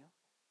killing you.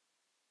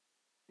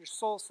 Your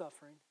soul's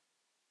suffering.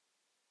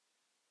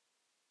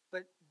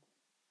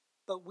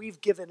 But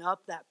we've given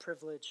up that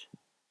privilege.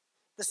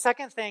 The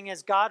second thing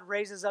is God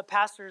raises up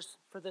pastors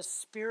for the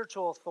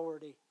spiritual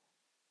authority.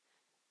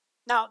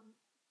 Now,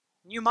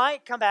 you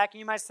might come back and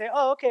you might say,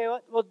 oh, okay,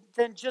 well,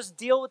 then just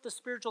deal with the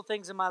spiritual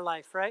things in my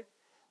life, right?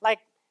 Like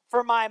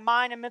for my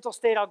mind and mental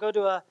state, I'll go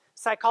to a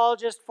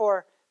psychologist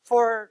for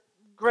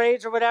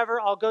grades or whatever.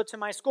 I'll go to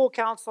my school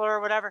counselor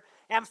or whatever.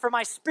 And for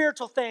my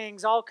spiritual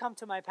things, I'll come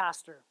to my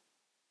pastor.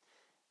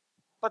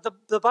 But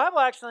the Bible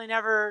actually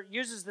never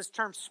uses this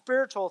term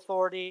spiritual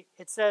authority.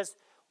 It says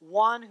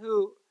one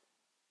who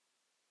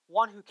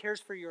cares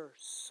for your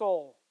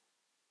soul,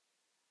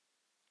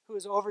 who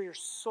is over your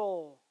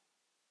soul.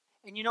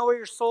 And you know where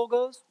your soul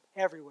goes?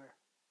 Everywhere.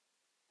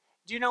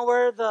 Do you know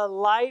where the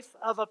life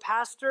of a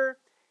pastor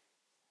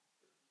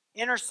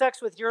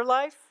intersects with your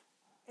life?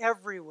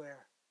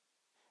 Everywhere.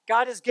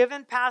 God has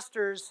given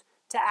pastors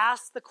to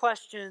ask the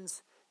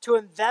questions, to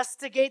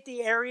investigate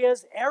the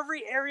areas,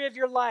 every area of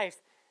your life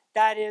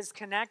that is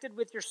connected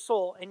with your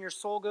soul, and your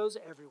soul goes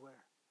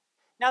everywhere.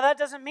 Now, that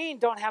doesn't mean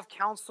don't have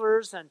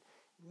counselors and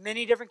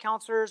many different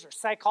counselors or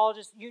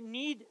psychologists. You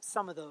need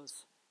some of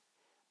those.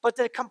 But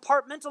to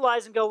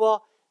compartmentalize and go,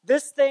 well,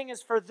 this thing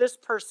is for this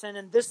person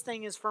and this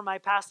thing is for my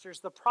pastors.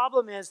 The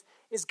problem is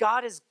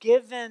God has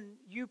given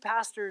you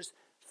pastors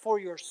for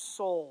your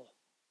soul.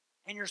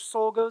 And your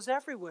soul goes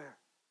everywhere.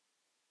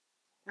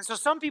 And so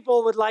some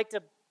people would like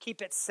to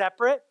keep it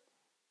separate,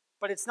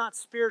 but it's not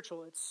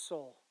spiritual, it's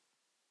soul.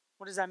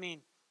 What does that mean?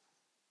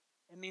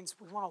 It means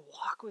we want to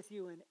walk with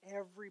you in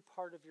every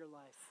part of your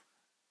life.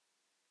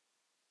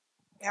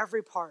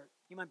 Every part.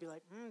 You might be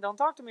like, don't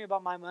talk to me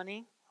about my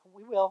money.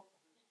 We will.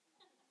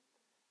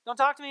 Don't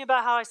talk to me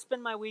about how I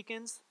spend my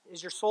weekends.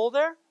 Is your soul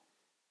there?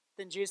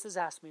 Then Jesus has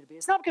asked me to be.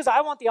 It's not because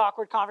I want the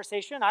awkward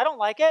conversation. I don't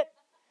like it.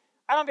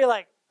 I don't be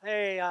like,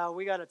 hey,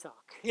 we got to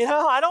talk.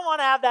 I don't want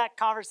to have that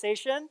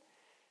conversation,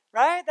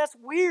 right? That's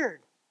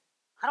weird.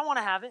 I don't want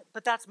to have it,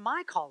 but that's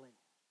my calling.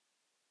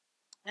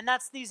 And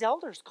that's these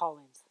elders'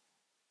 callings.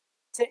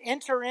 To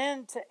enter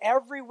into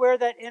everywhere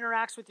that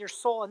interacts with your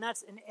soul, and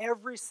that's in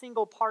every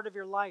single part of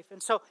your life.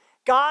 And so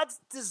God's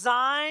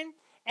design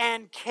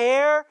and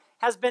care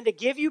has been to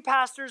give you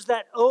pastors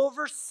that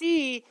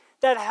oversee,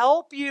 that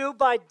help you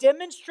by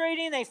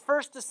demonstrating a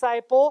first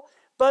disciple,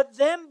 but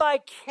then by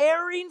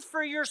caring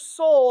for your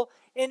soul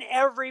in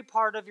every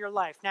part of your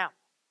life. Now,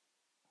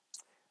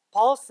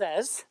 Paul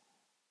says,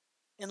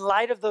 in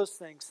light of those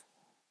things,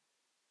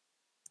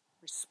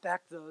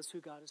 respect those who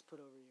God has put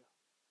over you.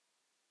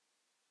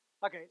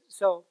 Okay,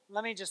 so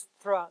let me just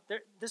throw out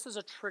there. This is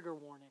a trigger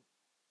warning.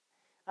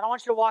 I don't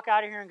want you to walk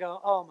out of here and go,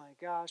 oh my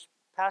gosh,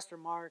 Pastor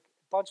Mark,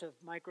 a bunch of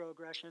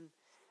microaggression.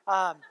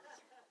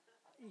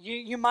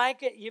 You might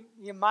get a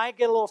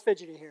little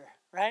fidgety here,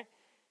 right?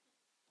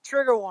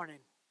 Trigger warning.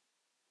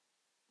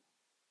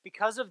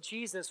 Because of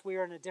Jesus, we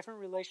are in a different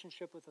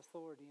relationship with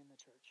authority in the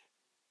church.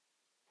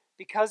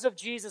 Because of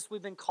Jesus,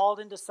 we've been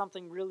called into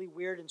something really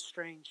weird and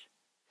strange.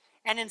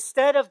 And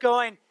instead of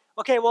going,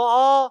 okay,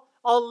 well,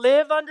 I'll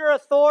live under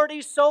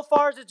authority so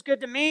far as it's good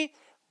to me,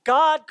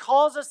 God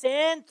calls us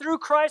in through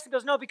Christ and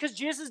goes, no, because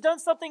Jesus has done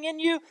something in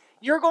you,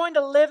 you're going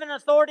to live in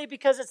authority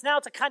because it's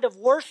a kind of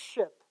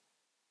worship.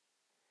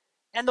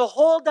 And the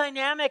whole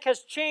dynamic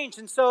has changed.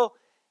 And so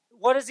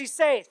what does he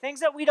say? Things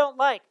that we don't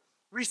like.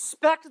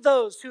 Respect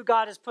those who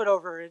God has put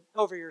over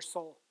your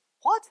soul.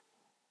 What?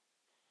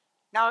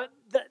 Now,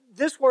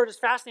 this word is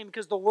fascinating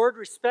because the word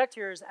respect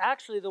here is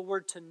actually the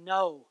word to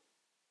know.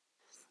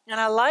 And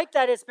I like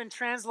that it's been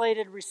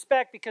translated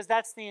respect because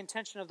that's the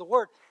intention of the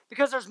word.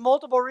 Because there's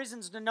multiple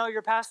reasons to know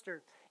your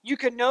pastor. You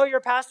can know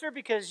your pastor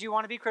because you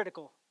want to be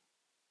critical.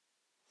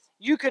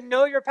 You can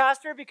know your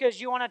pastor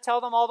because you want to tell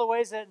them all the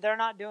ways that they're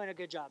not doing a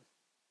good job.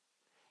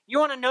 You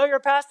want to know your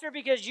pastor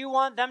because you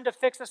want them to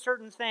fix a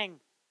certain thing.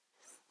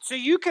 So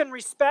you can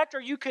respect or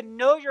you can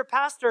know your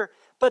pastor,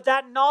 but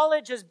that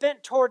knowledge is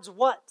bent towards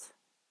what?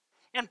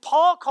 And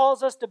Paul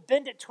calls us to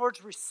bend it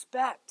towards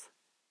respect.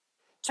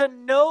 To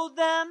know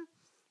them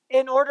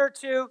in order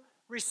to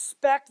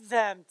respect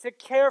them, to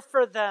care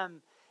for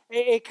them,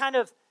 a kind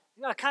of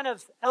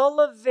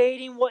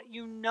elevating what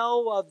you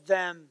know of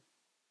them,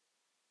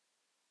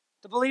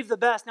 to believe the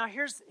best. Now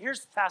here's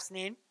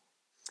fascinating.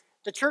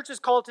 The church is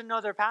called to know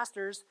their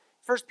pastors.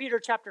 1 Peter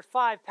chapter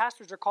 5,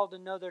 pastors are called to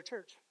know their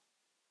church.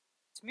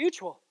 It's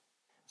mutual.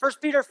 1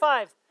 Peter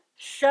 5,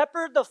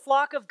 shepherd the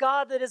flock of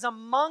God that is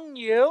among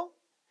you,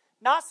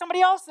 not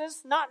somebody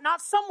else's, not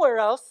somewhere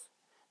else,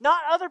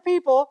 not other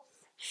people.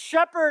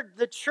 Shepherd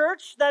the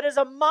church that is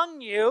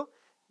among you,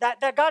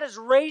 that God has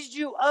raised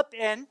you up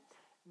in,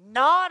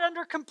 not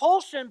under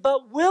compulsion,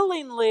 but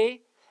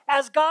willingly,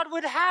 as God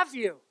would have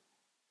you,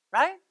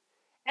 right?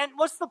 And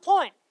what's the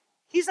point?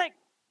 He's like,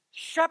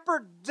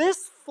 shepherd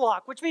this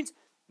flock, which means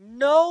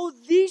know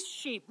these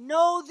sheep,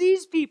 know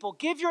these people,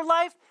 give your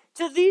life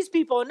to these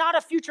people, and not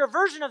a future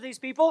version of these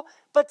people,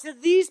 but to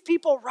these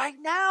people right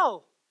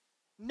now.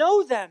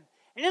 Know them.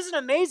 And isn't it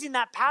amazing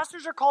that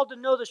pastors are called to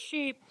know the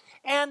sheep,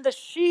 and the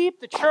sheep,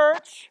 the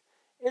church,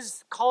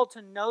 is called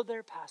to know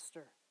their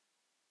pastor.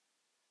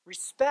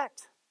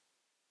 Respect.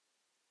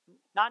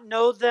 Not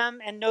know them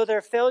and know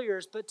their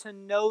failures, but to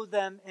know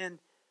them and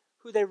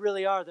who they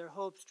really are, their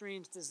hopes,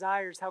 dreams,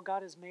 desires, how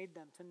God has made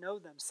them, to know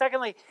them.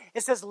 Secondly,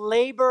 it says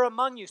labor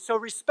among you. So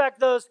respect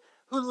those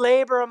who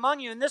labor among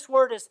you. And this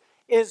word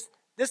is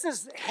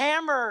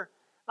hammer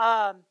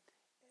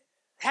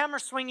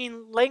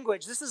swinging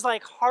language. This is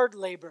like hard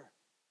labor.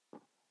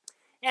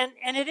 And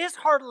it is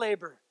hard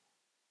labor.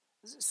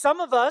 Some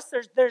of us,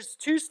 there's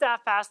two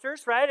staff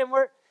pastors, right? And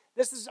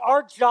this is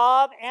our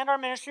job and our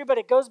ministry, but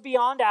it goes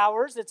beyond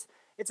hours. It's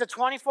a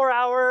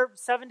 24-hour,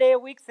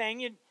 7-day-a-week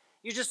thing.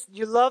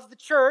 You love the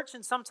church,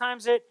 and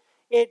sometimes it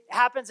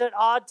happens at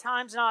odd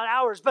times and odd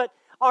hours. But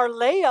our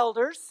lay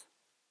elders,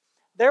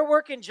 they're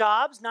working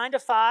jobs, 9 to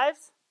 5,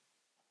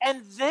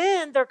 and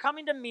then they're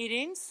coming to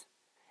meetings,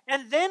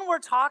 and then we're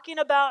talking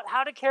about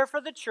how to care for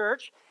the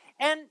church,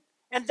 and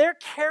they're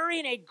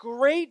carrying a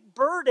great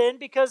burden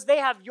because they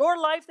have your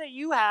life that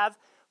you have,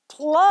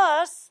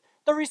 plus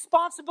the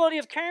responsibility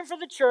of caring for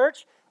the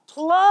church,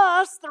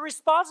 plus the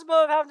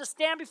responsibility of having to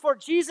stand before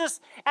Jesus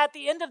at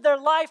the end of their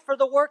life for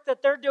the work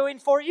that they're doing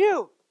for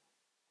you.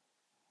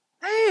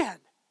 Man,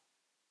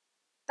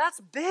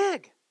 that's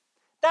big.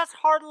 That's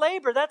hard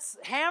labor. That's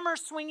hammer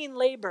swinging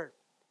labor.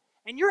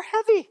 And you're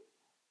heavy.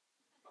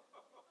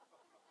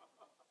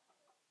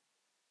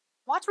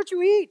 Watch what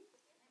you eat.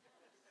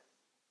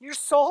 Your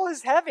soul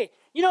is heavy.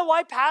 You know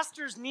why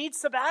pastors need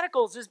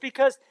sabbaticals is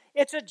because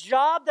it's a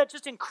job that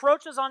just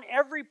encroaches on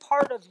every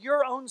part of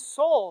your own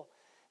soul.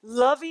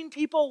 Loving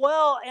people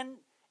well, and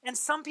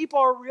some people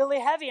are really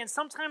heavy. And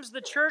sometimes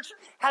the church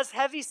has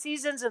heavy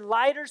seasons and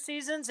lighter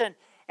seasons. And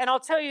I'll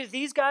tell you,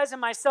 these guys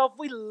and myself,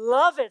 we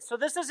love it. So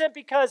this isn't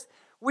because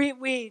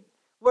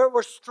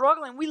We're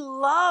struggling. We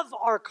love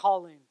our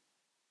calling,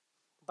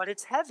 but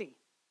it's heavy.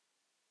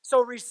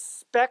 So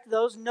respect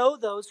those, know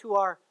those who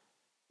are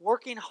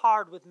working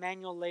hard with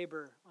manual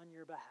labor on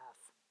your behalf.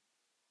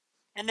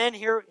 And then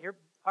here,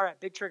 all right,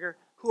 big trigger,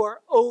 who are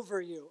over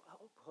you.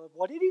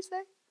 What did he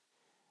say?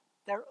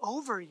 They're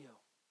over you.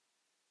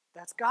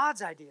 That's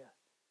God's idea.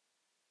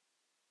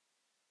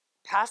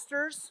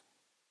 Pastors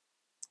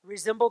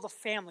resemble the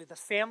family. The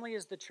family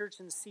is the church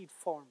in the seed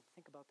form.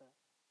 Think about that.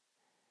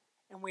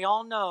 And we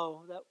all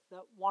know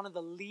that one of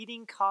the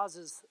leading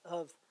causes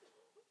of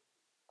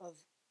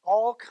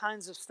all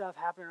kinds of stuff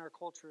happening in our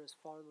culture is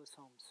fatherless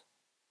homes.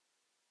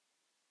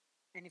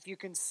 And if you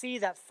can see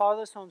that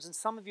fatherless homes, and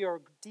some of you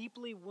are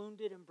deeply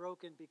wounded and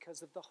broken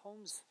because of the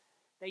homes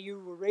that you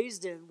were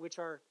raised in, which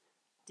are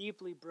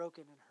deeply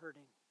broken and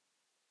hurting.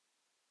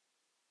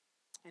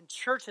 And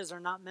churches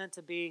are not meant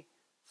to be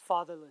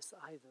fatherless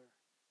either.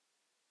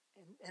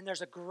 And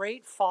there's a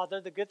great father.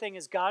 The good thing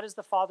is God is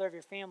the father of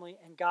your family,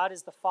 and God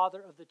is the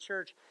father of the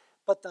church.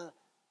 But the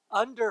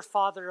under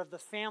father of the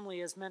family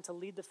is meant to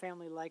lead the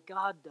family like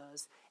God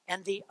does.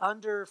 And the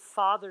under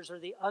fathers or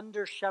the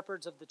under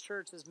shepherds of the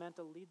church is meant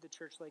to lead the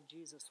church like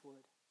Jesus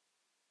would.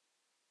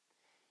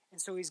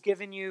 And so he's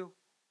given you,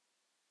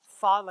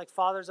 like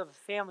fathers of a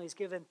family, he's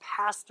given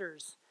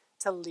pastors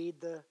to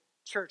lead the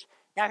church.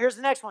 Now here's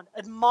the next one.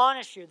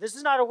 Admonish you. This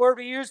is not a word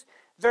we use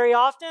very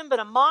often, but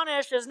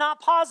admonish is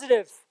not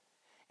positive.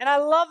 And I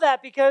love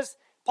that because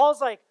Paul's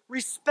like,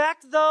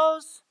 respect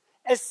those,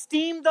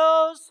 esteem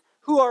those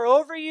who are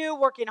over you,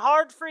 working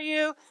hard for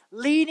you,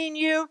 leading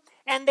you,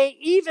 and they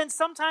even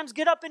sometimes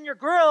get up in your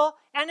grill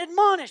and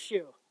admonish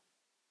you.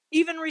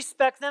 Even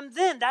respect them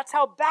then. That's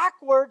how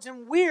backwards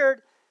and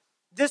weird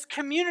this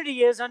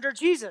community is under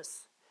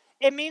Jesus.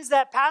 It means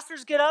that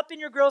pastors get up in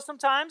your grill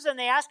sometimes and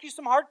they ask you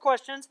some hard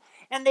questions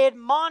and they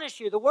admonish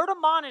you. The word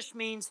admonish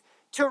means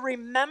to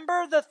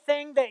remember the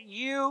thing that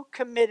you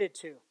committed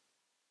to.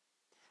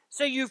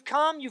 So you've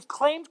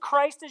claimed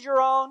Christ as your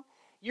own.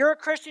 You're a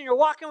Christian, you're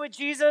walking with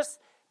Jesus.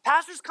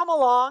 Pastors come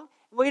along.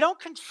 We don't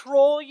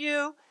control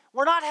you.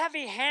 We're not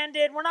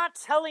heavy-handed. We're not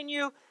telling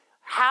you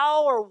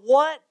how or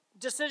what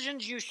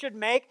decisions you should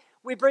make.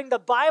 We bring the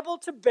Bible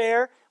to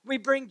bear. We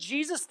bring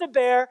Jesus to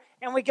bear.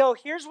 And we go,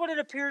 here's what it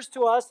appears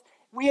to us.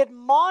 We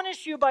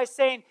admonish you by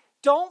saying,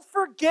 don't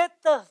forget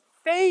the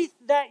faith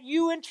that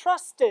you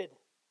entrusted.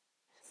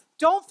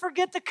 Don't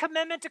forget the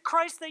commitment to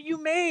Christ that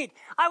you made.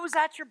 I was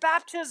at your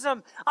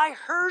baptism. I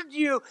heard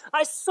you.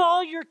 I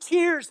saw your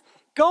tears.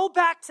 Go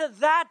back to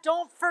that.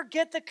 Don't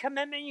forget the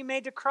commitment you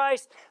made to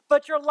Christ.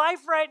 But your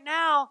life right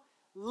now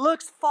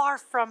looks far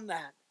from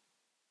that.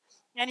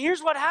 And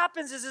here's what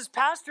happens is as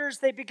pastors,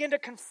 they begin to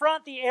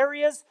confront the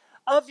areas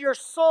of your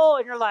soul.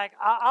 And you're like,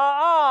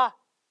 I'm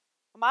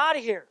out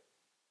of here.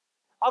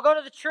 I'll go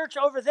to the church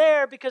over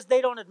there because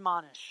they don't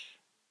admonish.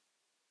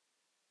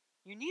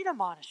 You need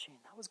admonishing.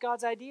 That was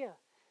God's idea.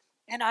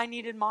 And I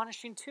need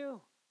admonishing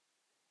too.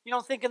 You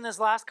don't think in this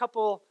last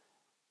couple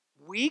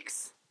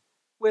weeks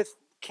with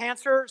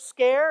cancer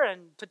scare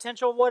and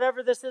potential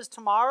whatever this is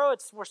tomorrow,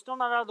 we're still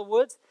not out of the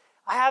woods.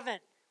 I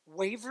haven't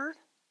wavered.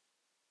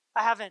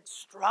 I haven't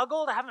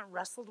struggled. I haven't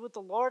wrestled with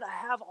the Lord. I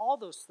have all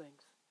those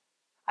things.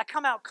 I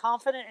come out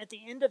confident at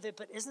the end of it,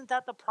 but isn't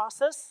that the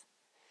process?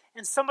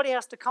 And somebody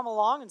has to come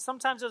along, and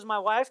sometimes it was my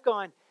wife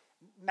going,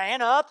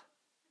 man up.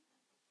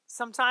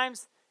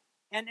 Sometimes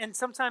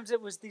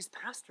it was these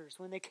pastors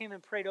when they came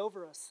and prayed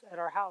over us at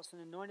our house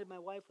and anointed my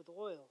wife with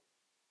oil.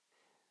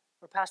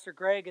 Or Pastor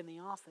Greg in the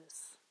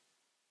office.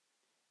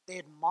 They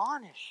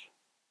admonish.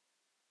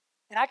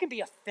 And I can be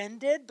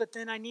offended, but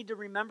then I need to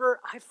remember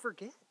I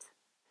forget.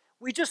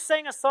 We just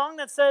sang a song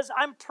that says,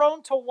 I'm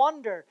prone to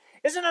wonder.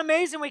 Isn't it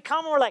amazing? We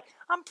come and we're like,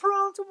 I'm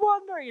prone to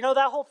wonder. You know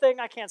that whole thing?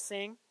 I can't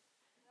sing.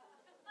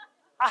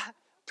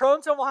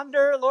 Prone to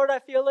wonder, Lord, I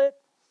feel it.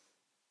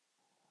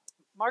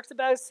 Mark's a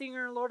bad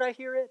singer, Lord, I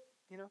hear it.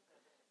 You know,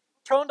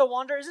 prone to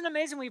wonder. Isn't it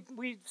amazing?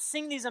 We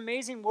sing these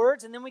amazing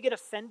words and then we get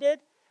offended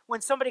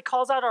when somebody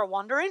calls out our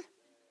wondering.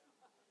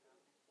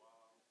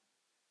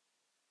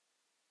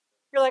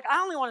 You're like,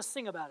 I only want to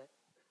sing about it.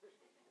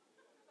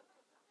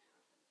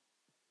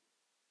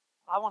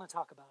 I want to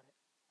talk about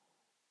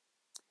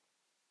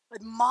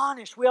it.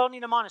 Admonish. We all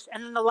need admonish.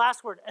 And then the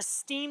last word,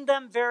 esteem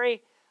them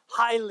very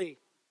highly.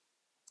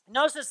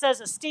 Notice it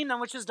says esteem them,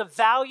 which is to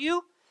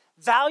value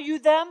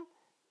them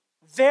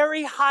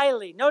very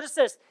highly. Notice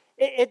this.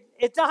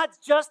 It's not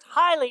just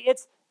highly,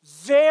 it's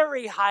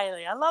very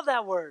highly. I love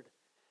that word.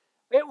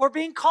 We're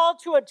being called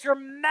to a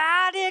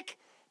dramatic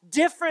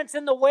difference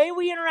in the way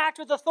we interact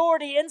with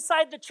authority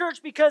inside the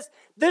church because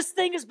this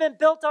thing has been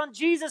built on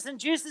Jesus and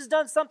Jesus has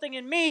done something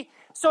in me.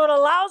 So it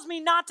allows me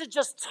not to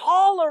just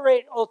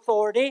tolerate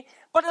authority,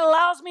 but it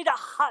allows me to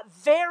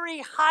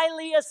very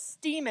highly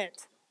esteem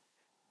it.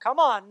 Come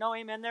on, no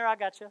amen there, I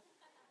got you.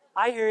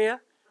 I hear you.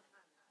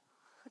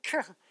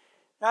 All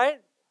right?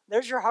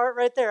 There's your heart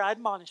right there. I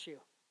admonish you.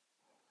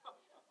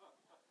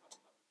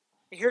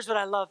 Here's what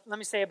I love. Let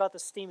me say about the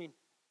esteeming.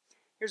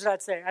 Here's what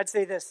I'd say. I'd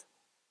say this.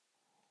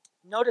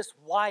 Notice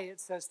why it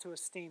says to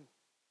esteem.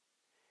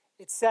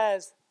 It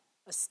says,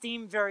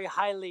 esteem very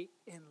highly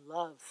in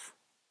love.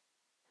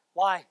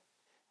 Why?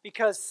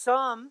 Because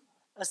some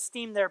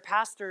esteem their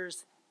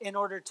pastors in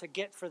order to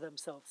get for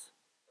themselves.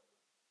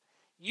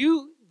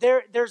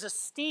 There's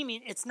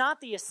esteeming. It's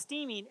not the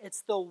esteeming,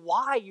 it's the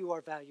why you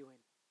are valuing.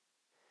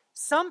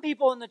 Some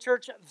people in the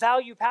church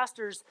value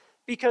pastors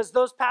because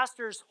those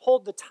pastors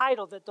hold the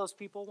title that those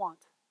people want.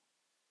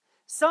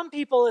 Some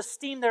people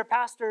esteem their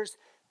pastors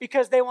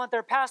because they want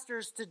their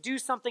pastors to do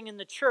something in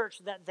the church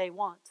that they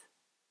want.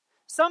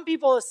 Some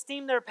people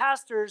esteem their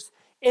pastors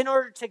in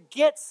order to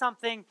get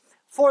something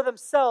for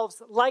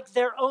themselves, like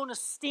their own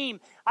esteem.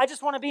 I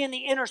just want to be in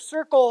the inner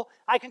circle.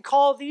 I can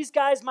call these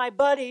guys my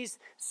buddies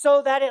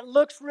so that it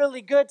looks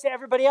really good to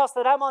everybody else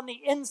that I'm on the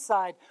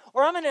inside.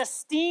 Or I'm going to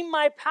esteem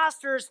my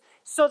pastors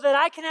so that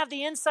I can have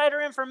the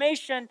insider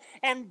information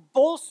and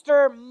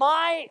bolster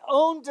my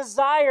own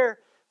desire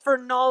for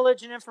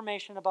knowledge and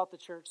information about the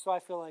church. So I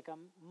feel like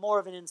I'm more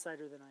of an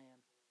insider than I am.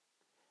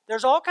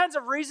 There's all kinds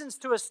of reasons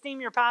to esteem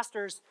your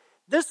pastors.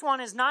 This one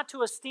is not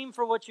to esteem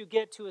for what you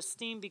get, to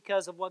esteem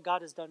because of what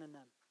God has done in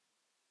them.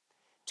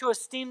 To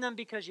esteem them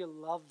because you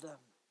love them.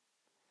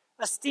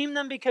 Esteem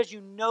them because you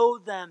know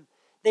them.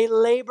 They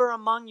labor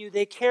among you.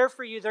 They care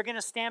for you. They're going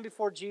to stand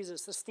before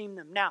Jesus. Esteem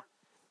them. Now,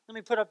 let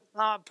me put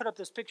up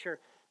this picture.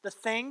 The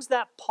things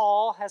that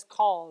Paul has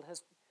called,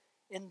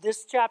 in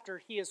this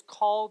chapter, he has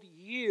called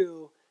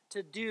you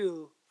to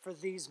do for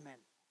these men.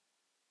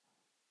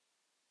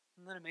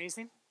 Isn't that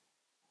amazing?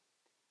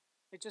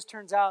 It just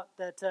turns out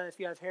that if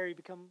you have hair, you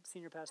become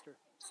senior pastor.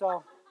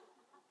 So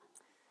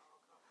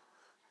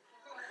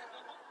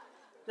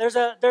there's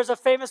a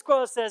famous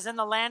quote that says, "In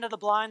the land of the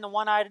blind, the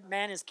one-eyed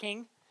man is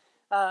king.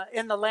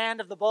 In the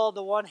land of the bald,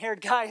 the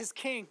one-haired guy is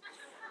king."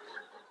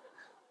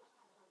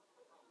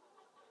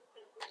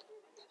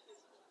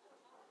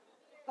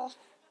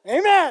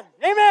 Amen.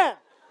 Amen.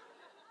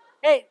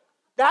 Hey,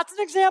 that's an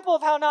example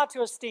of how not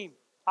to esteem.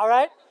 All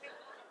right?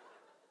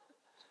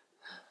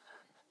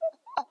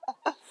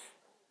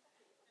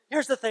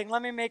 Here's the thing.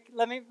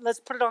 Let's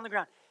put it on the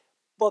ground.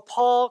 What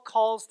Paul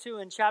calls to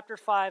in chapter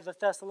 5 of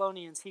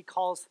Thessalonians, he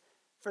calls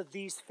for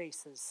these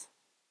faces.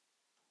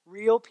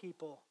 Real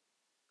people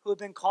who have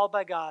been called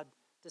by God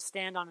to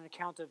stand on an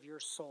account of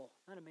your soul.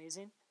 Isn't that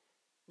amazing?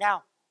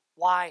 Now,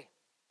 why?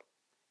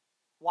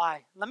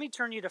 Why? Let me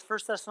turn you to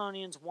 1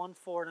 Thessalonians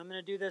 1:4, and I'm going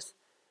to do this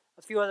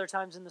a few other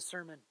times in the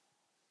sermon.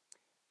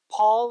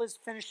 Paul is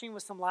finishing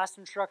with some last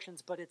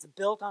instructions, but it's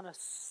built on a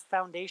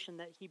foundation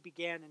that he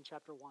began in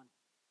chapter 1.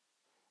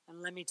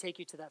 And let me take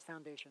you to that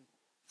foundation.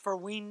 For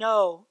we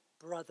know,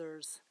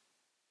 brothers,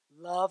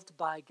 loved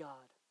by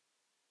God.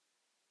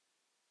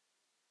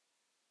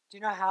 Do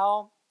you know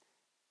how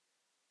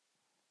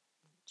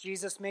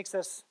Jesus makes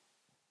us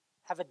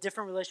have a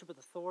different relationship with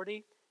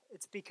authority?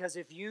 It's because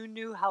if you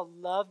knew how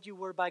loved you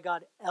were by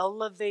God,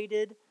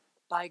 elevated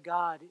by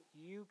God,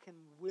 you can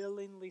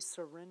willingly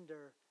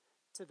surrender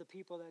to the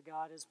people that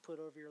God has put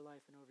over your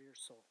life and over your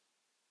soul.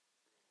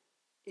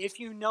 If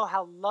you know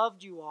how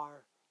loved you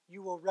are,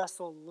 you will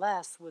wrestle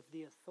less with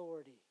the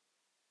authority.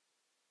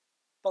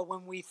 But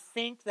when we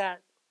think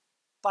that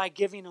by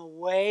giving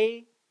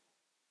away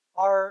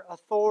our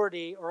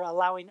authority or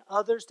allowing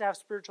others to have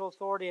spiritual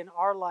authority in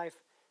our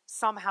life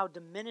somehow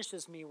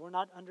diminishes me, we're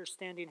not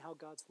understanding how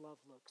God's love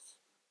looks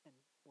and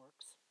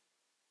works.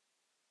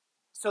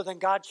 So then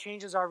God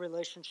changes our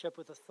relationship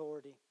with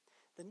authority.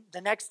 The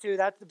next two,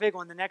 that's the big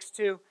one. The next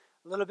two,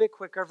 a little bit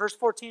quicker. Verse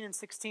 14 and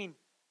 16.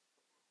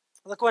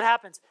 Look what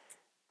happens.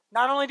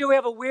 Not only do we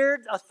have a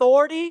weird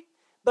authority,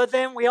 but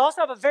then we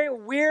also have a very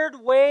weird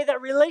way that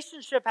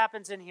relationship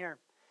happens in here.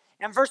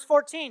 And verse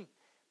 14,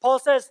 Paul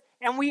says,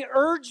 "And we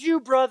urge you,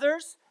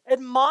 brothers,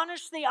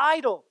 admonish the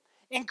idle,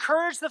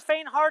 encourage the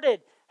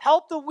faint-hearted,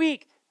 help the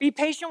weak, be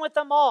patient with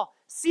them all.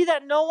 See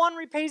that no one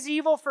repays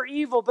evil for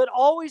evil, but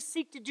always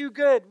seek to do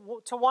good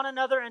to one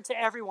another and to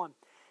everyone."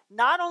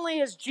 Not only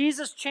has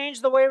Jesus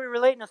changed the way we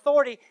relate in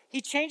authority,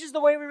 he changes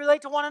the way we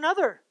relate to one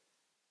another.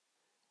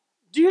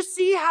 Do you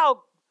see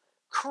how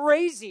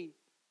crazy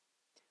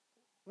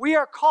we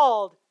are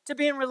called to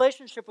be in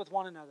relationship with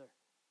one another?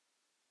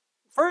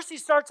 First, he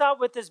starts out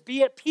with this,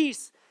 be at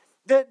peace.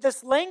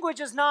 This language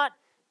is not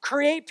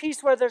create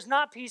peace where there's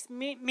not peace,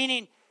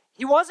 meaning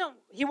he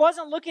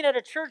wasn't looking at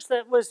a church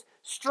that was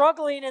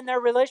struggling in their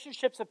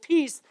relationships of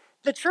peace.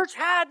 The church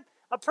had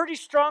a pretty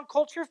strong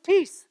culture of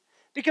peace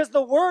because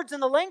the words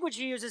and the language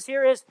he uses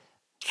here is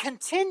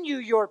continue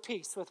your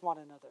peace with one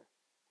another.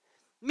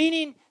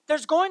 Meaning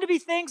there's going to be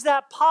things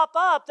that pop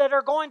up that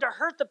are going to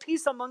hurt the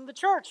peace among the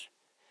church.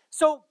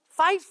 So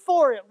fight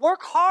for it.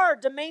 Work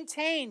hard to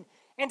maintain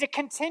and to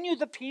continue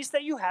the peace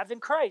that you have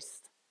in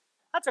Christ.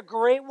 That's a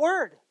great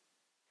word.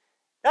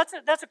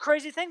 That's a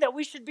crazy thing that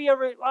we should be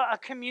a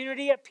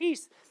community at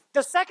peace.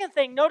 The second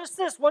thing, notice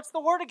this. What's the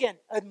word again?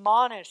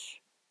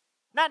 Admonish.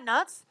 Not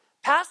nuts.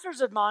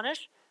 Pastors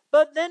admonish,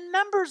 but then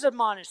members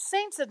admonish.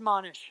 Saints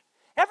admonish.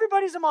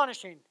 Everybody's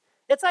admonishing.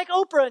 It's like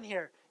Oprah in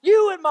here.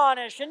 You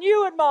admonish, and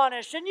you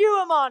admonish, and you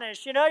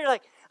admonish. You're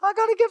like, I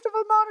got a gift of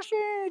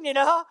admonishing,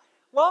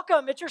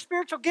 Welcome. It's your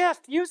spiritual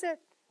gift. Use it.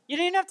 You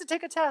didn't have to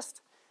take a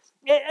test.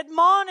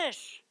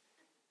 Admonish.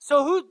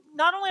 So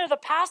not only are the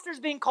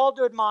pastors being called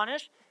to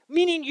admonish,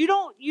 meaning you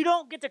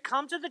don't get to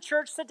come to the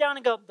church, sit down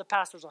and go, the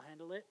pastors will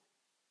handle it.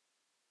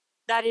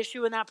 That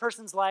issue in that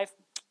person's life,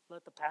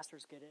 let the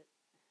pastors get it.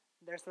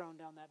 They're throwing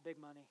down that big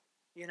money,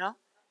 you know?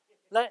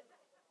 Let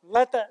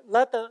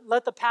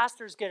the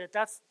pastors get it.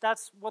 That's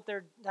what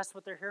they're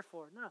here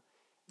for.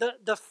 No.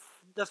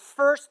 The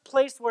first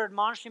place where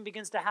admonishing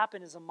begins to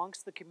happen is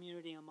amongst the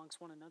community, amongst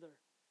one another.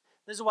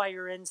 This is why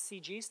you're in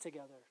CGs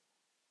together.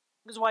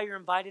 This is why you're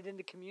invited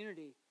into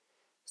community.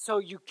 So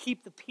you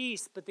keep the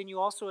peace, but then you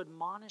also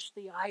admonish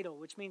the idle,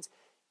 which means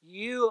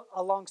you,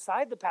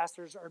 alongside the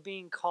pastors, are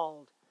being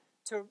called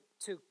to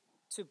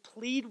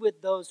plead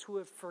with those who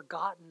have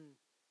forgotten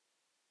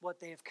what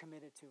they have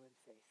committed to in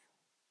faith.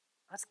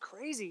 That's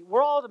crazy.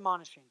 We're all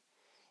admonishing.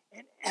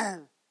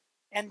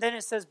 And then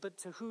it says, but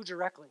to who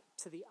directly?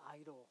 To the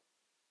idle.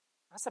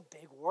 That's a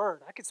big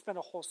word. I could spend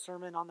a whole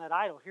sermon on that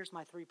idle. Here's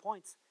my 3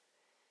 points.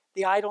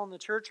 The idle in the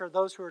church are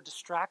those who are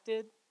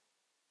distracted,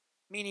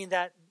 meaning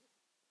that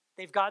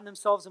they've gotten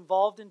themselves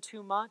involved in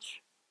too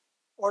much,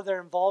 or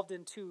they're involved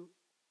in too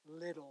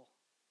little.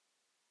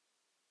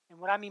 And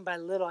what I mean by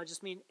little, I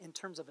just mean in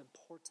terms of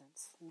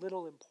importance,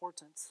 little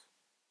importance.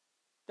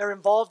 They're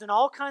involved in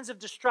all kinds of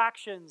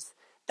distractions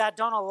that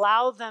don't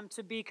allow them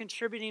to be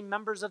contributing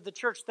members of the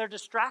church. They're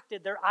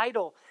distracted. They're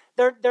idle.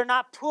 They're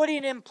not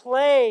putting in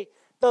play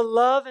the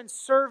love and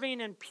serving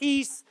and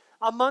peace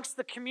amongst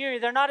the community.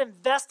 They're not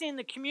investing in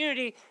the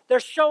community. They're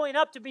showing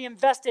up to be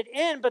invested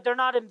in, but they're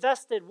not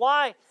invested.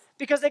 Why?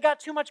 Because they got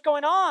too much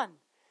going on.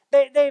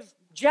 They've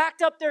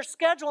jacked up their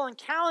schedule and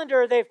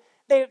calendar.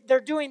 They're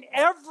doing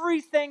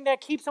everything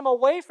that keeps them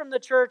away from the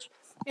church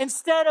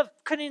instead of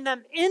putting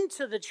them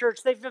into the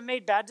church. They've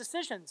made bad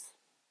decisions,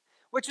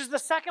 which is the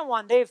second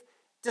one. They've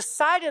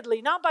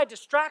decidedly, not by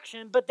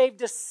distraction, but they've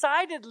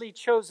decidedly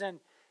chosen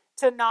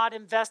to not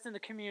invest in the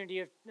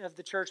community of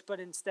the church, but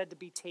instead to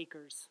be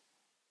takers.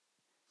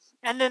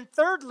 And then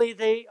thirdly,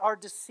 they are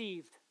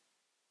deceived.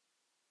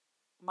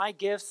 My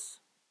gifts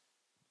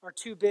are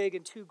too big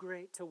and too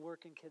great to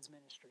work in kids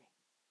ministry.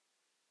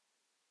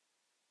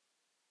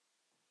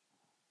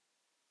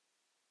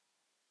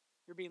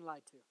 You're being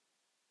lied to.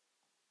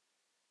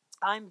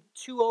 I'm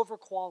too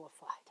overqualified.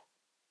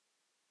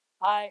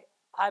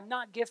 I'm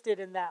not gifted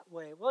in that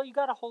way. Well, you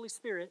got a Holy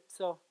Spirit,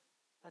 so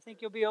I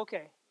think you'll be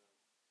okay.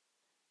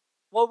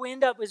 What we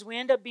end up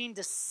being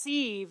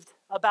deceived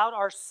about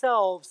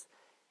ourselves,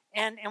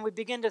 and we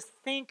begin to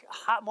think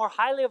more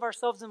highly of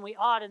ourselves than we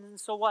ought, and then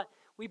so what?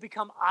 We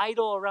become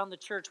idle around the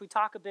church. We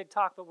talk a big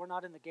talk, but we're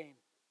not in the game.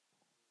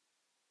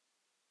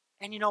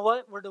 And you know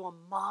what? We're to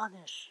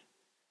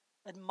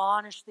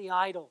admonish the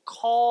idle,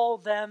 call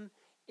them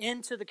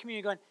into the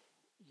community, going,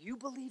 you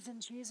believe in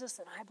Jesus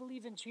and I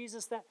believe in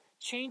Jesus. That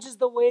changes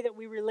the way that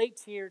we relate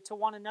here to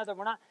one another.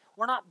 We're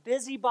not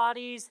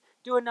busybodies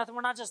doing nothing.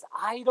 We're not just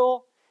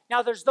idle.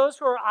 Now, there's those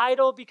who are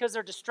idle because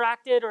they're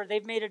distracted or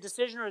they've made a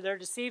decision or they're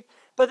deceived.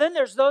 But then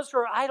there's those who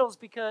are idols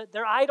because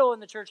they're idle in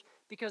the church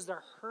because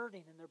they're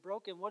hurting and they're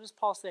broken. What does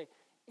Paul say?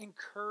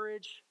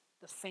 Encourage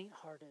the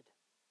faint-hearted.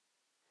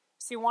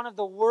 See, one of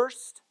the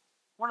worst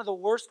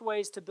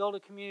ways to build a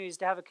community is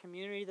to have a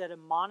community that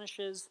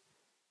admonishes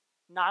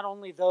not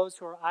only those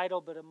who are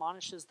idle, but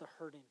admonishes the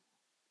hurting.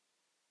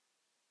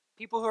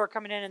 People who are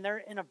coming in and they're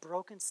in a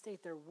broken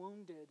state, they're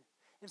wounded.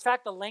 In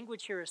fact, the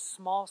language here is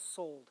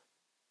small-souled.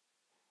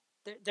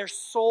 Their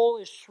soul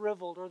is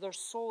shriveled, or their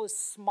soul is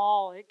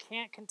small. It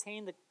can't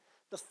contain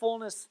the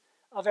fullness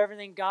of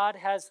everything God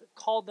has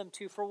called them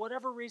to. For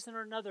whatever reason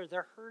or another,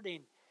 they're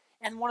hurting.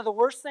 And one of the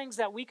worst things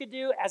that we could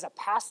do as a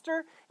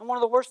pastor, and one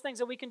of the worst things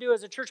that we can do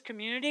as a church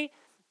community,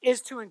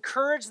 is to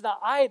encourage the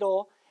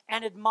idle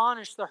and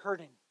admonish the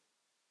hurting.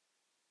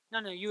 No,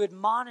 you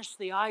admonish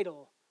the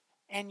idle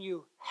and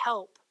you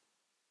help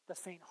the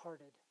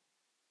faint-hearted.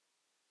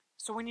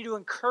 So we need to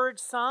encourage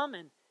some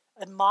and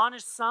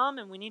admonish some,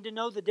 and we need to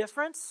know the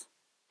difference.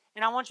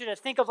 And I want you to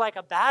think of like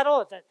a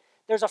battle.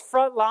 There's a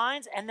front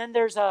lines, and then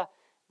there's a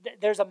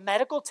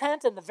medical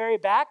tent in the very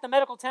back. The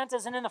medical tent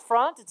isn't in the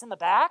front, it's in the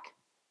back.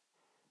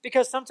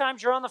 Because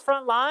sometimes you're on the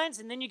front lines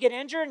and then you get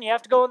injured and you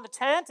have to go in the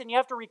tent and you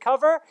have to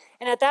recover.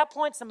 And at that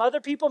point, some other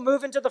people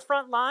move into the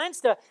front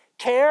lines to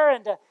care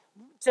and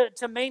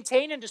to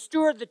maintain and to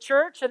steward the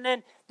church. And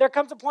then there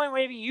comes a point where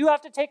maybe you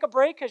have to take a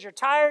break because you're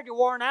tired, you're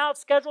worn out,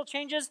 schedule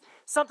changes,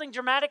 something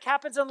dramatic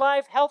happens in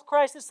life, health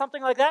crisis,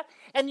 something like that.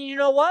 And you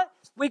know what?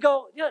 We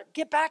go,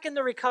 get back in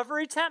the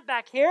recovery tent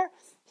back here,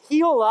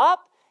 heal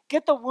up,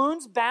 get the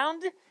wounds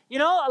bound,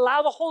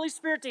 allow the Holy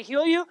Spirit to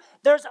heal you.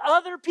 There's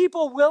other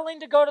people willing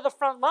to go to the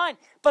front line,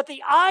 but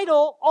the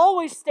idle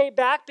always stay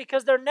back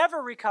because they're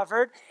never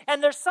recovered.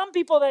 And there's some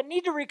people that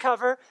need to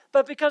recover,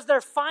 but because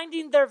they're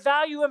finding their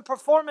value in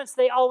performance,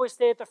 they always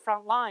stay at the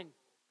front line.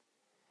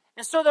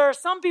 And so there are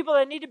some people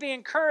that need to be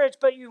encouraged,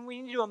 but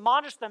we need to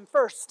admonish them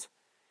first.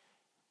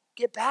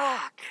 Get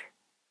back.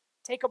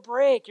 Take a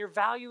break. Your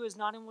value is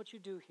not in what you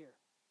do here.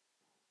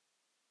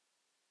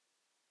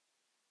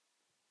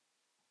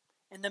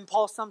 And then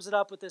Paul sums it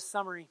up with this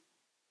summary.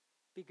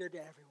 be good to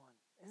everyone.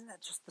 Isn't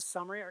that just the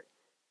summary? Or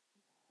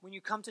when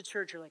you come to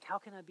church, you're like, how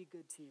can I be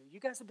good to you? You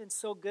guys have been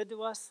so good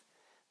to us.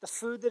 The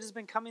food that has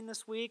been coming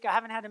this week, I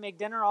haven't had to make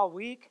dinner all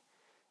week.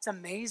 It's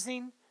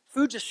amazing.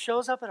 Food just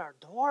shows up at our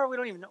door. We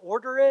don't even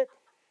order it.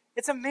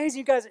 It's amazing,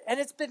 you guys. And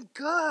it's been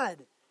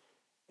good.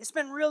 It's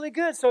been really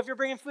good. So if you're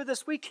bringing food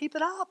this week, keep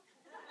it up.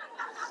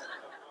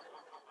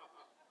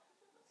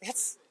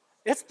 It's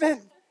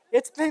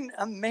been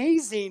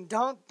amazing.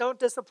 Don't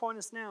disappoint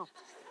us now.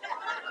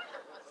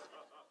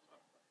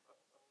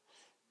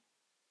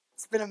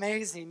 It's been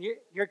amazing.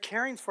 You're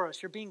caring for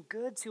us. You're being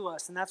good to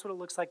us. And that's what it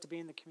looks like to be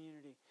in the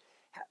community.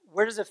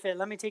 Where does it fit?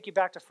 Let me take you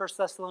back to 1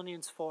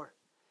 Thessalonians 4.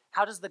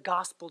 How does the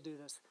gospel do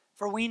this?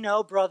 For we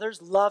know,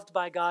 brothers, loved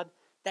by God,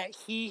 that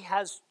he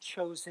has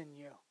chosen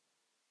you.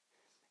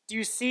 Do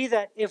you see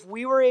that if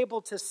we were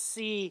able to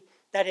see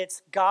that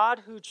it's God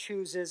who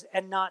chooses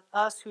and not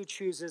us who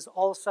chooses,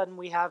 all of a sudden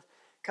we have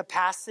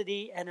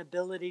capacity and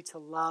ability to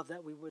love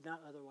that we would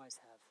not otherwise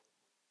have.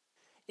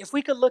 If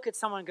we could look at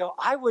someone and go,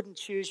 I wouldn't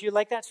choose you,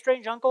 like that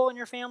strange uncle in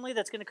your family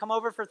that's going to come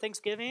over for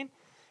Thanksgiving,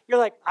 you're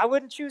like, I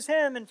wouldn't choose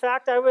him. In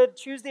fact, I would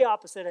choose the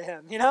opposite of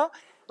him, you know?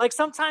 Like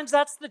sometimes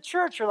that's the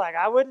church. You're like,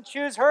 I wouldn't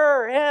choose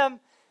her or him.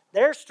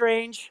 They're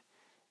strange.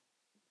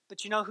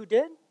 But you know who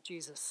did?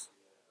 Jesus.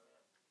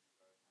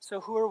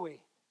 So who are we?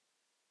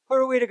 Who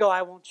are we to go,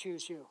 I won't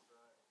choose you?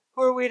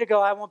 Who are we to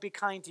go, I won't be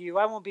kind to you,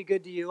 I won't be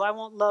good to you, I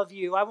won't love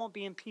you, I won't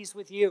be in peace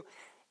with you?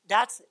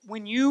 That's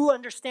when you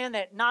understand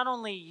that not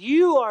only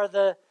you're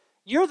the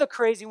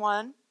crazy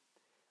one,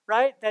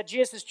 right? That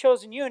Jesus has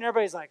chosen you, and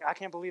everybody's like, I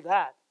can't believe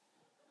that.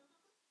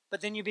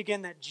 But then you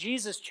begin that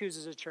Jesus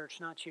chooses a church,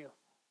 not you.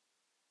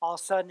 All of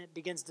a sudden it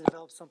begins to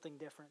develop something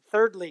different.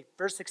 Thirdly,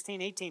 verse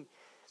 16, 18,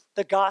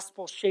 the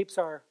gospel shapes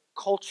our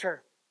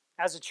culture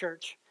as a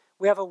church.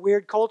 We have a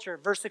weird culture.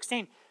 Verse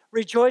 16,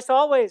 rejoice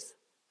always.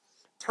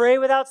 Pray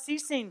without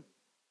ceasing.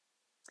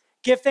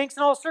 Give thanks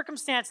in all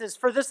circumstances,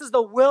 for this is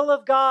the will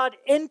of God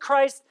in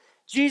Christ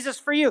Jesus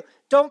for you.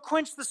 Don't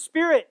quench the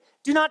spirit.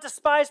 Do not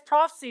despise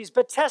prophecies,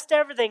 but test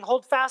everything.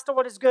 Hold fast to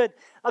what is good.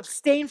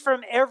 Abstain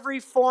from every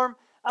form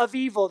of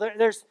evil.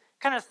 There's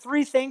kind of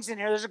three things in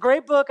here. There's a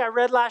great book I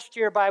read last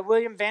year by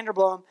William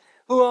Vanderbloem,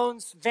 who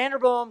owns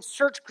Vanderbloem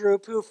Search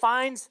Group, who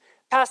finds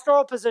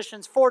pastoral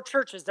positions for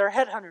churches. They're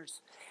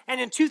headhunters. And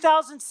in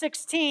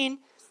 2016,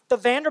 the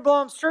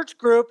Vanderbloem Search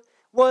Group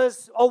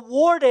was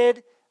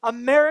awarded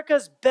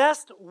America's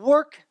best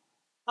working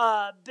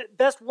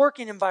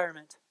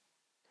environment.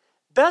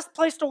 Best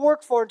place to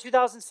work for in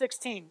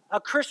 2016. A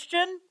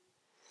Christian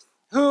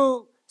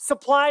who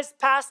supplies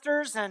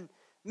pastors and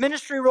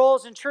ministry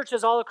roles in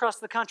churches all across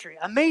the country.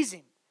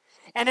 Amazing.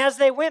 And as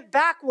they went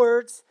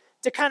backwards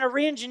to kind of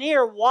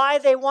re-engineer why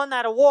they won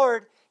that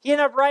award, he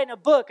ended up writing a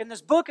book. And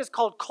this book is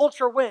called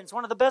Culture Wins,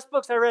 one of the best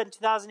books I read in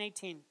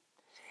 2018.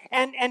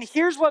 And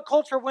here's what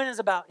Culture Win is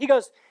about. He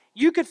goes,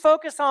 you could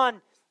focus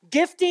on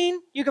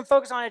gifting, you can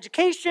focus on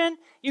education,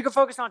 you can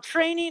focus on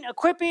training,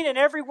 equipping, and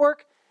every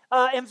work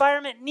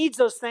environment needs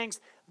those things.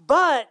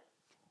 But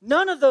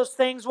none of those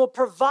things will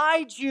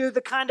provide you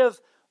the kind of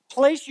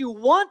place you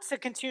want to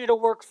continue to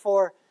work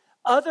for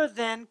other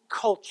than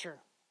culture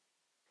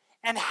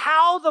and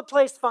how the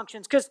place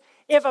functions. Because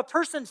if a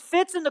person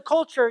fits in the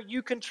culture,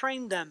 you can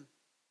train them.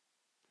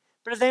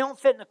 But if they don't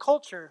fit in the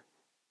culture,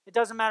 it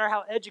doesn't matter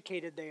how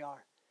educated they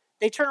are.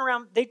 They turn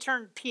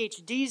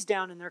PhDs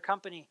down in their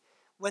company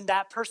when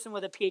that person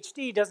with a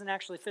PhD doesn't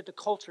actually fit the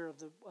culture of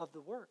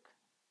the work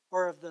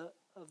or of the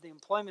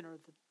employment or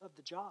of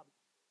the job.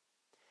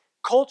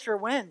 Culture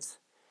wins.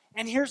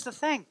 And here's the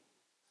thing.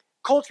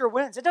 Culture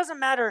wins. It doesn't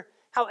matter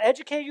how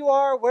educated you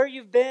are, where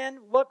you've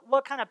been,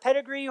 what kind of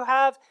pedigree you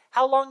have,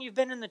 how long you've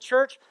been in the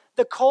church.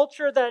 The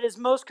culture that is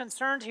most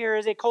concerned here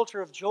is a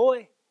culture of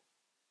joy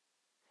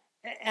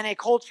and a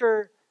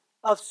culture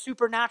of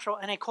supernatural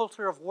and a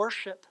culture of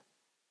worship.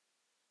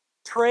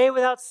 Pray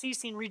without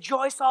ceasing.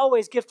 Rejoice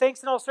always. Give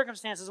thanks in all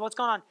circumstances. What's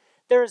going on?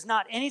 There is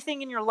not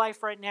anything in your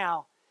life right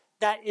now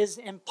that is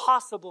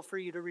impossible for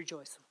you to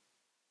rejoice in.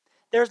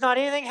 There's not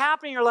anything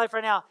happening in your life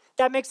right now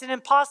that makes it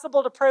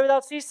impossible to pray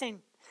without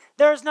ceasing.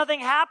 There is nothing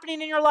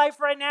happening in your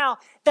life right now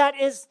that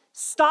is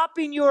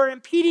stopping you or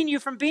impeding you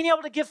from being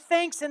able to give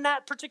thanks in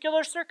that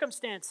particular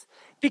circumstance.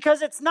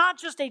 Because it's not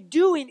just a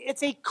doing,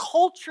 it's a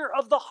culture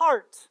of the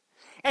heart.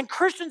 And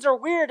Christians are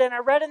weird, and I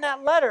read in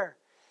that letter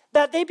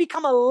that they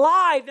become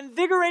alive,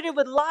 invigorated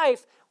with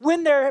life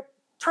when they're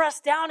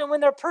pressed down and when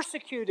they're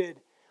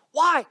persecuted.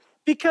 Why?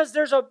 Because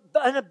there's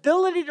an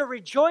ability to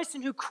rejoice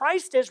in who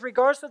Christ is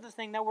regardless of the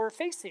thing that we're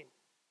facing.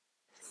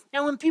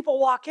 And when people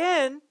walk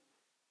in,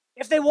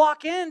 if they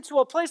walk into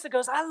a place that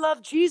goes, I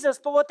love Jesus,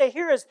 but what they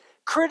hear is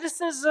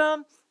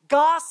criticism,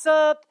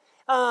 gossip,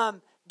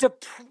 a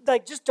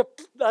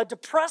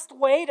depressed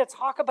way to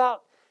talk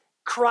about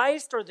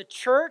Christ or the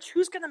church,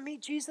 who's going to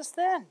meet Jesus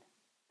then?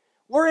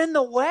 We're in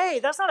the way.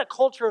 That's not a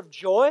culture of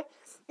joy.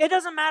 It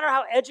doesn't matter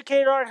how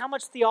educated you are and how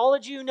much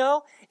theology you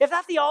know. If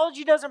that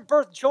theology doesn't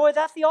birth joy,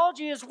 that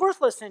theology is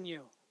worthless in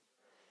you.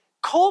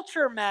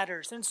 Culture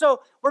matters. And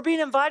so we're being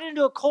invited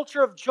into a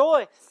culture of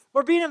joy.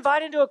 We're being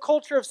invited into a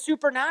culture of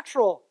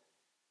supernatural.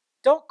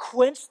 Don't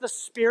quench the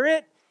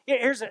Spirit.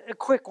 Here's a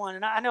quick one,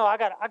 and I know I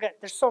got.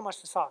 There's so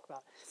much to talk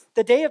about.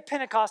 The day of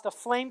Pentecost, a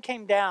flame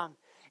came down,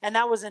 and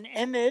that was an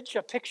image,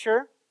 a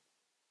picture,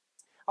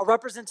 a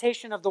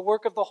representation of the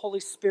work of the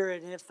Holy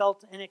Spirit,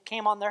 and it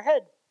came on their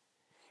head.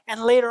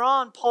 And later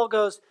on, Paul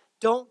goes,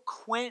 "Don't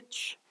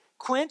quench."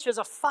 Quench is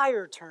a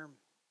fire term,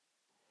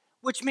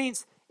 which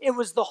means it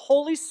was the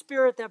Holy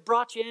Spirit that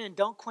brought you in.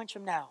 Don't quench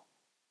him now.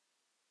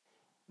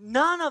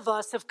 None of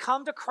us have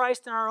come to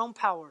Christ in our own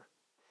power.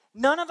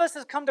 None of us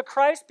has come to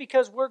Christ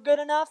because we're good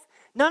enough.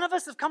 None of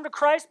us have come to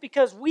Christ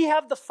because we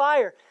have the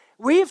fire.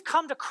 We've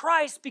come to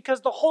Christ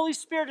because the Holy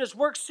Spirit has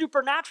worked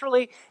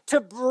supernaturally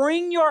to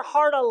bring your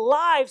heart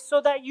alive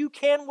so that you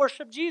can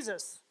worship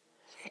Jesus.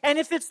 And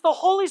if it's the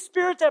Holy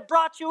Spirit that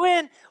brought you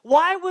in,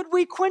 why would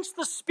we quench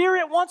the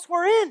Spirit once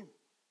we're in?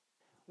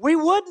 We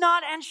would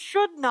not and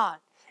should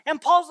not.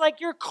 And Paul's like,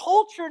 your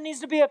culture needs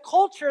to be a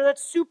culture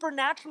that's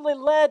supernaturally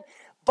led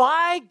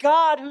by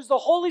God, who's the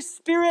Holy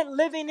Spirit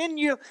living in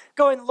you,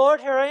 going,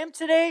 Lord, here I am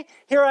today.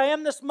 Here I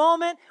am this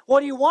moment.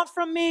 What do you want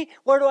from me?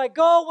 Where do I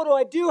go? What do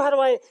I do? How do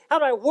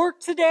I work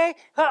today?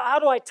 How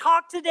do I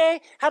talk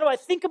today? How do I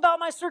think about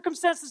my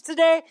circumstances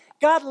today?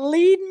 God,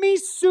 lead me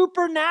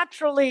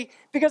supernaturally,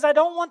 because I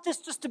don't want this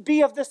just to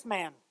be of this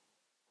man.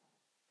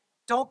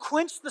 Don't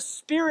quench the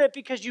Spirit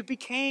because you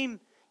came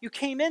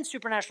in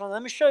supernaturally.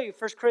 Let me show you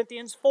 1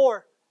 Corinthians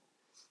 4,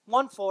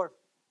 1-4.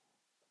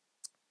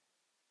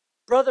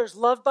 Brothers,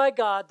 loved by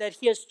God, that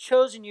he has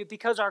chosen you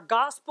because our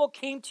gospel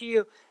came to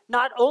you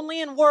not only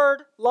in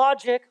word,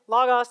 logic,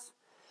 logos,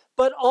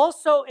 but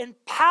also in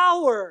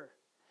power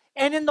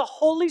and in the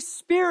Holy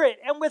Spirit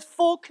and with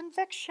full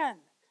conviction.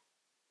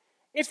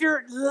 If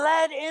you're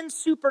led in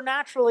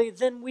supernaturally,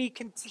 then we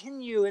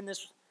continue in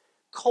this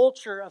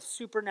culture of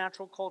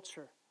supernatural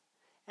culture.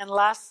 And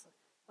last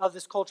of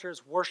this culture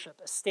is worship,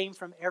 abstain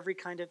from every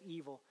kind of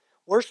evil.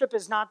 Worship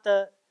is not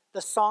the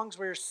songs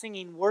where you're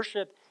singing.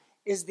 Worship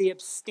is the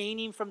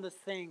abstaining from the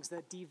things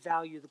that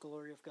devalue the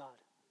glory of God.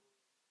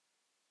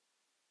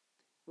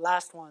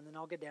 Last one, then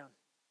I'll get down.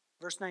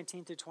 Verse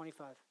 19 through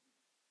 25.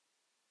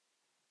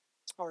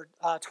 Or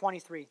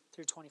 23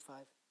 through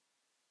 25.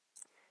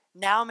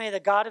 Now may the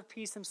God of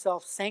peace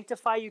himself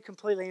sanctify you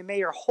completely, and may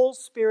your whole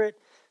spirit,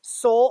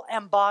 soul,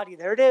 and body,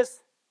 there it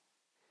is,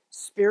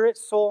 spirit,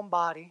 soul, and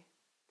body,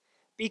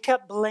 be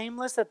kept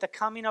blameless at the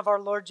coming of our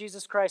Lord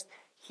Jesus Christ.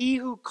 He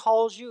who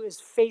calls you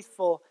is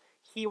faithful.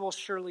 He will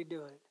surely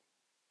do it.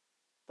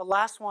 The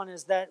last one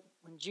is that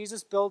when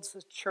Jesus builds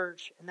a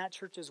church, and that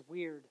church is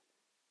weird,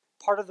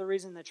 part of the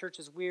reason the church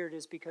is weird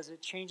is because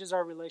it changes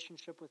our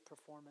relationship with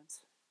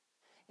performance.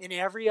 In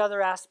every other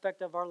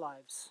aspect of our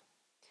lives,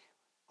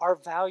 our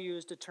value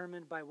is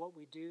determined by what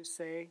we do,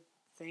 say,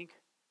 think,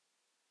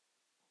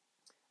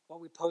 what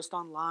we post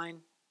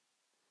online.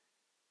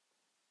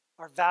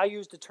 Our value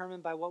is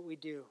determined by what we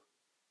do.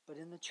 But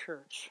in the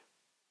church,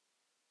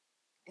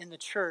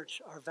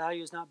 our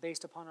value is not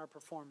based upon our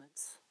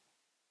performance.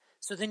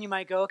 So then you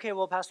might go, okay,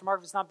 well, Pastor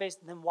Mark, if it's not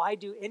based, then why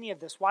do any of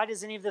this? Why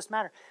does any of this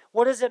matter?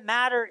 What does it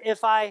matter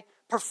if I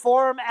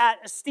perform at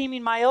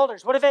esteeming my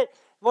elders? What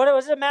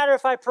does it matter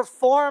if I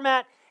perform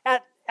at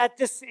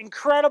this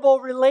incredible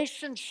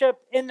relationship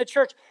in the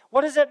church?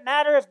 What does it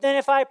matter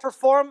if I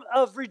perform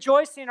of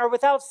rejoicing or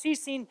without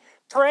ceasing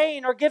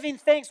praying or giving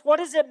thanks? What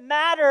does it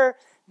matter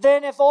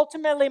then if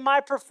ultimately my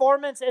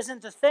performance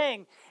isn't the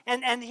thing?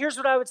 And here's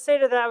what I would say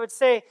to that. I would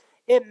say,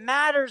 it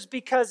matters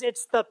because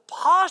it's the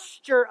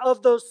posture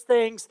of those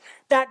things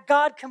that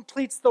God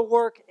completes the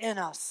work in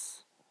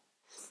us.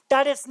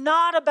 That it's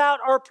not about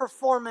our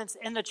performance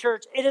in the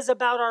church. It is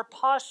about our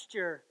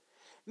posture.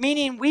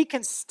 Meaning we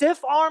can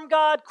stiff-arm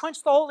God,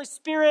 quench the Holy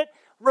Spirit,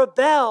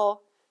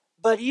 rebel,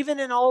 but even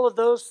in all of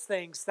those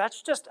things,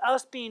 that's just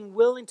us being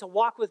willing to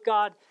walk with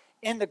God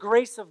in the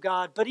grace of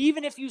God. But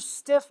even if you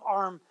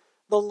stiff-arm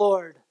the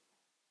Lord,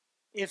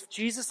 if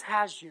Jesus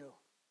has you,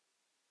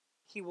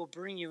 he will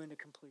bring you into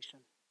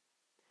completion.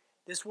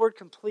 This word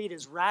complete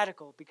is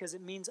radical because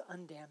it means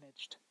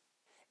undamaged.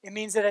 It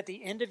means that at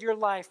the end of your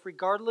life,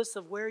 regardless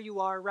of where you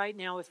are right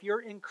now, if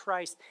you're in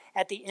Christ,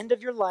 at the end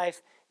of your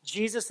life,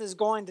 Jesus is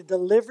going to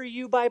deliver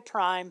you by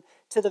prime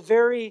to the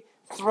very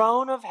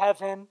throne of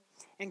heaven,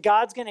 and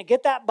God's going to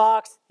get that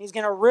box, he's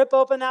going to rip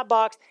open that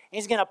box, and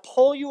he's going to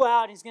pull you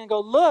out, and he's going to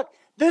go, look,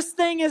 this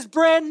thing is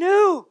brand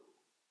new,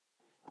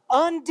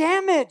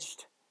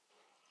 undamaged,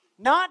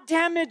 not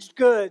damaged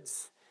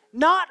goods,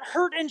 not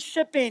hurt in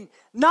shipping,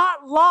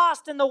 not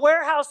lost in the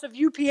warehouse of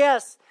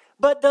UPS,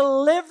 but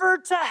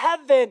delivered to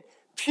heaven,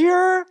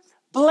 pure,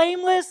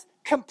 blameless,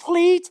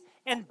 complete,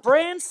 and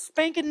brand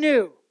spanking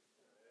new.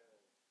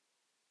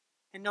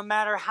 And no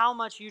matter how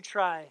much you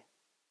try,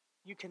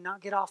 you cannot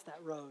get off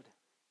that road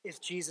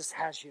if Jesus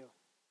has you.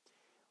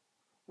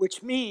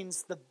 Which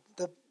means the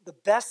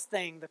best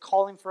thing, the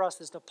calling for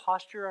us, is to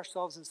posture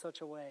ourselves in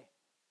such a way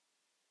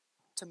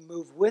to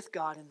move with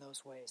God in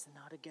those ways and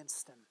not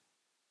against him.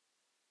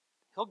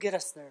 He'll get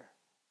us there.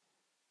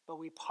 but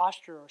we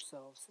posture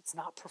ourselves. It's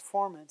not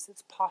performance,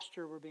 it's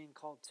posture we're being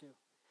called to.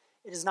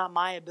 It is not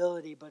my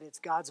ability, but it's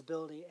God's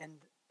ability. And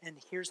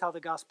here's how the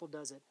gospel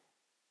does it.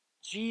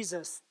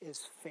 Jesus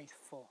is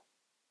faithful,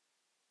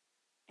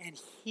 and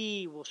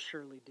he will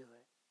surely do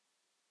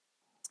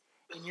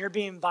it. And you're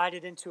being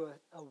invited into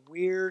a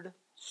weird,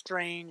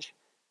 strange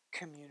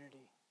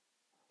community.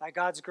 By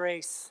God's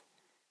grace,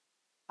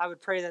 I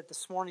would pray that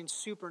this morning,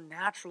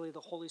 supernaturally, the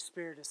Holy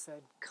Spirit has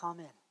said,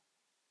 come in.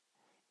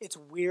 It's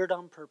weird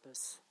on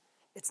purpose.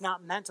 It's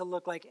not meant to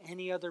look like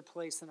any other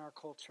place in our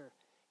culture.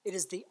 It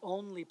is the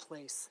only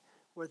place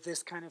where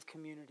this kind of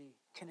community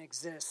can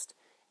exist,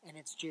 and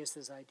it's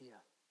Jesus' idea.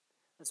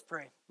 Let's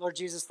pray. Lord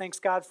Jesus, thanks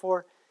God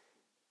for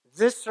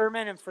this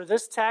sermon and for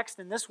this text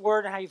and this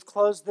word and how you've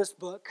closed this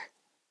book.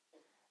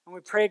 And we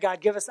pray,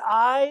 God, give us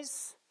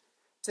eyes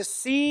to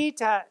see,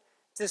 to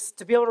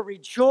be able to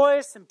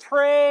rejoice and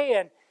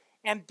pray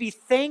and be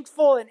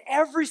thankful in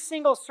every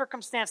single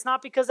circumstance,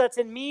 not because that's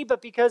in me, but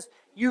because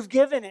you've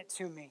given it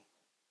to me.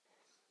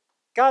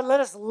 God, let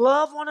us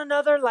love one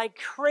another like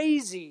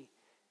crazy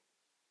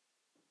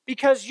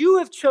because you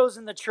have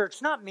chosen the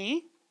church, not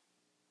me.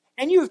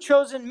 And you have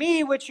chosen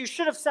me, which you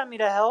should have sent me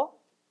to hell.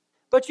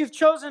 But you've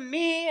chosen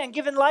me and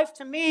given life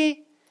to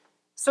me.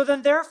 So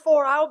then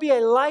therefore I'll be a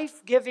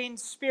life-giving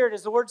spirit,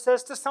 as the word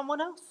says, to someone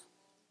else.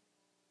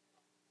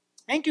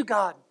 Thank you,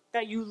 God,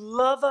 that you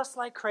love us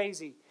like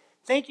crazy.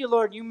 Thank you,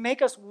 Lord, you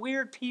make us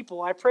weird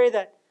people. I pray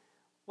that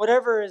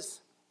whatever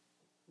is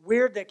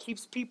weird that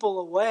keeps people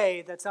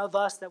away, that's of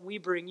us, that we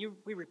bring,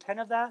 we repent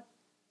of that.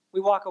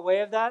 We walk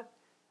away of that.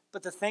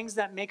 But the things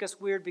that make us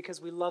weird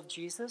because we love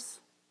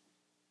Jesus,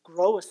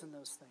 grow us in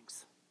those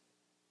things.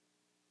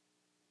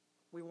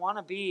 We want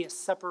to be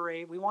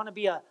we want to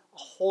be a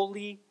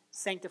holy,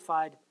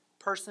 sanctified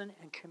person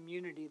and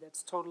community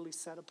that's totally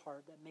set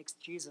apart, that makes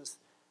Jesus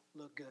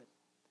look good.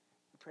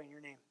 We pray in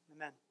your name.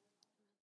 Amen.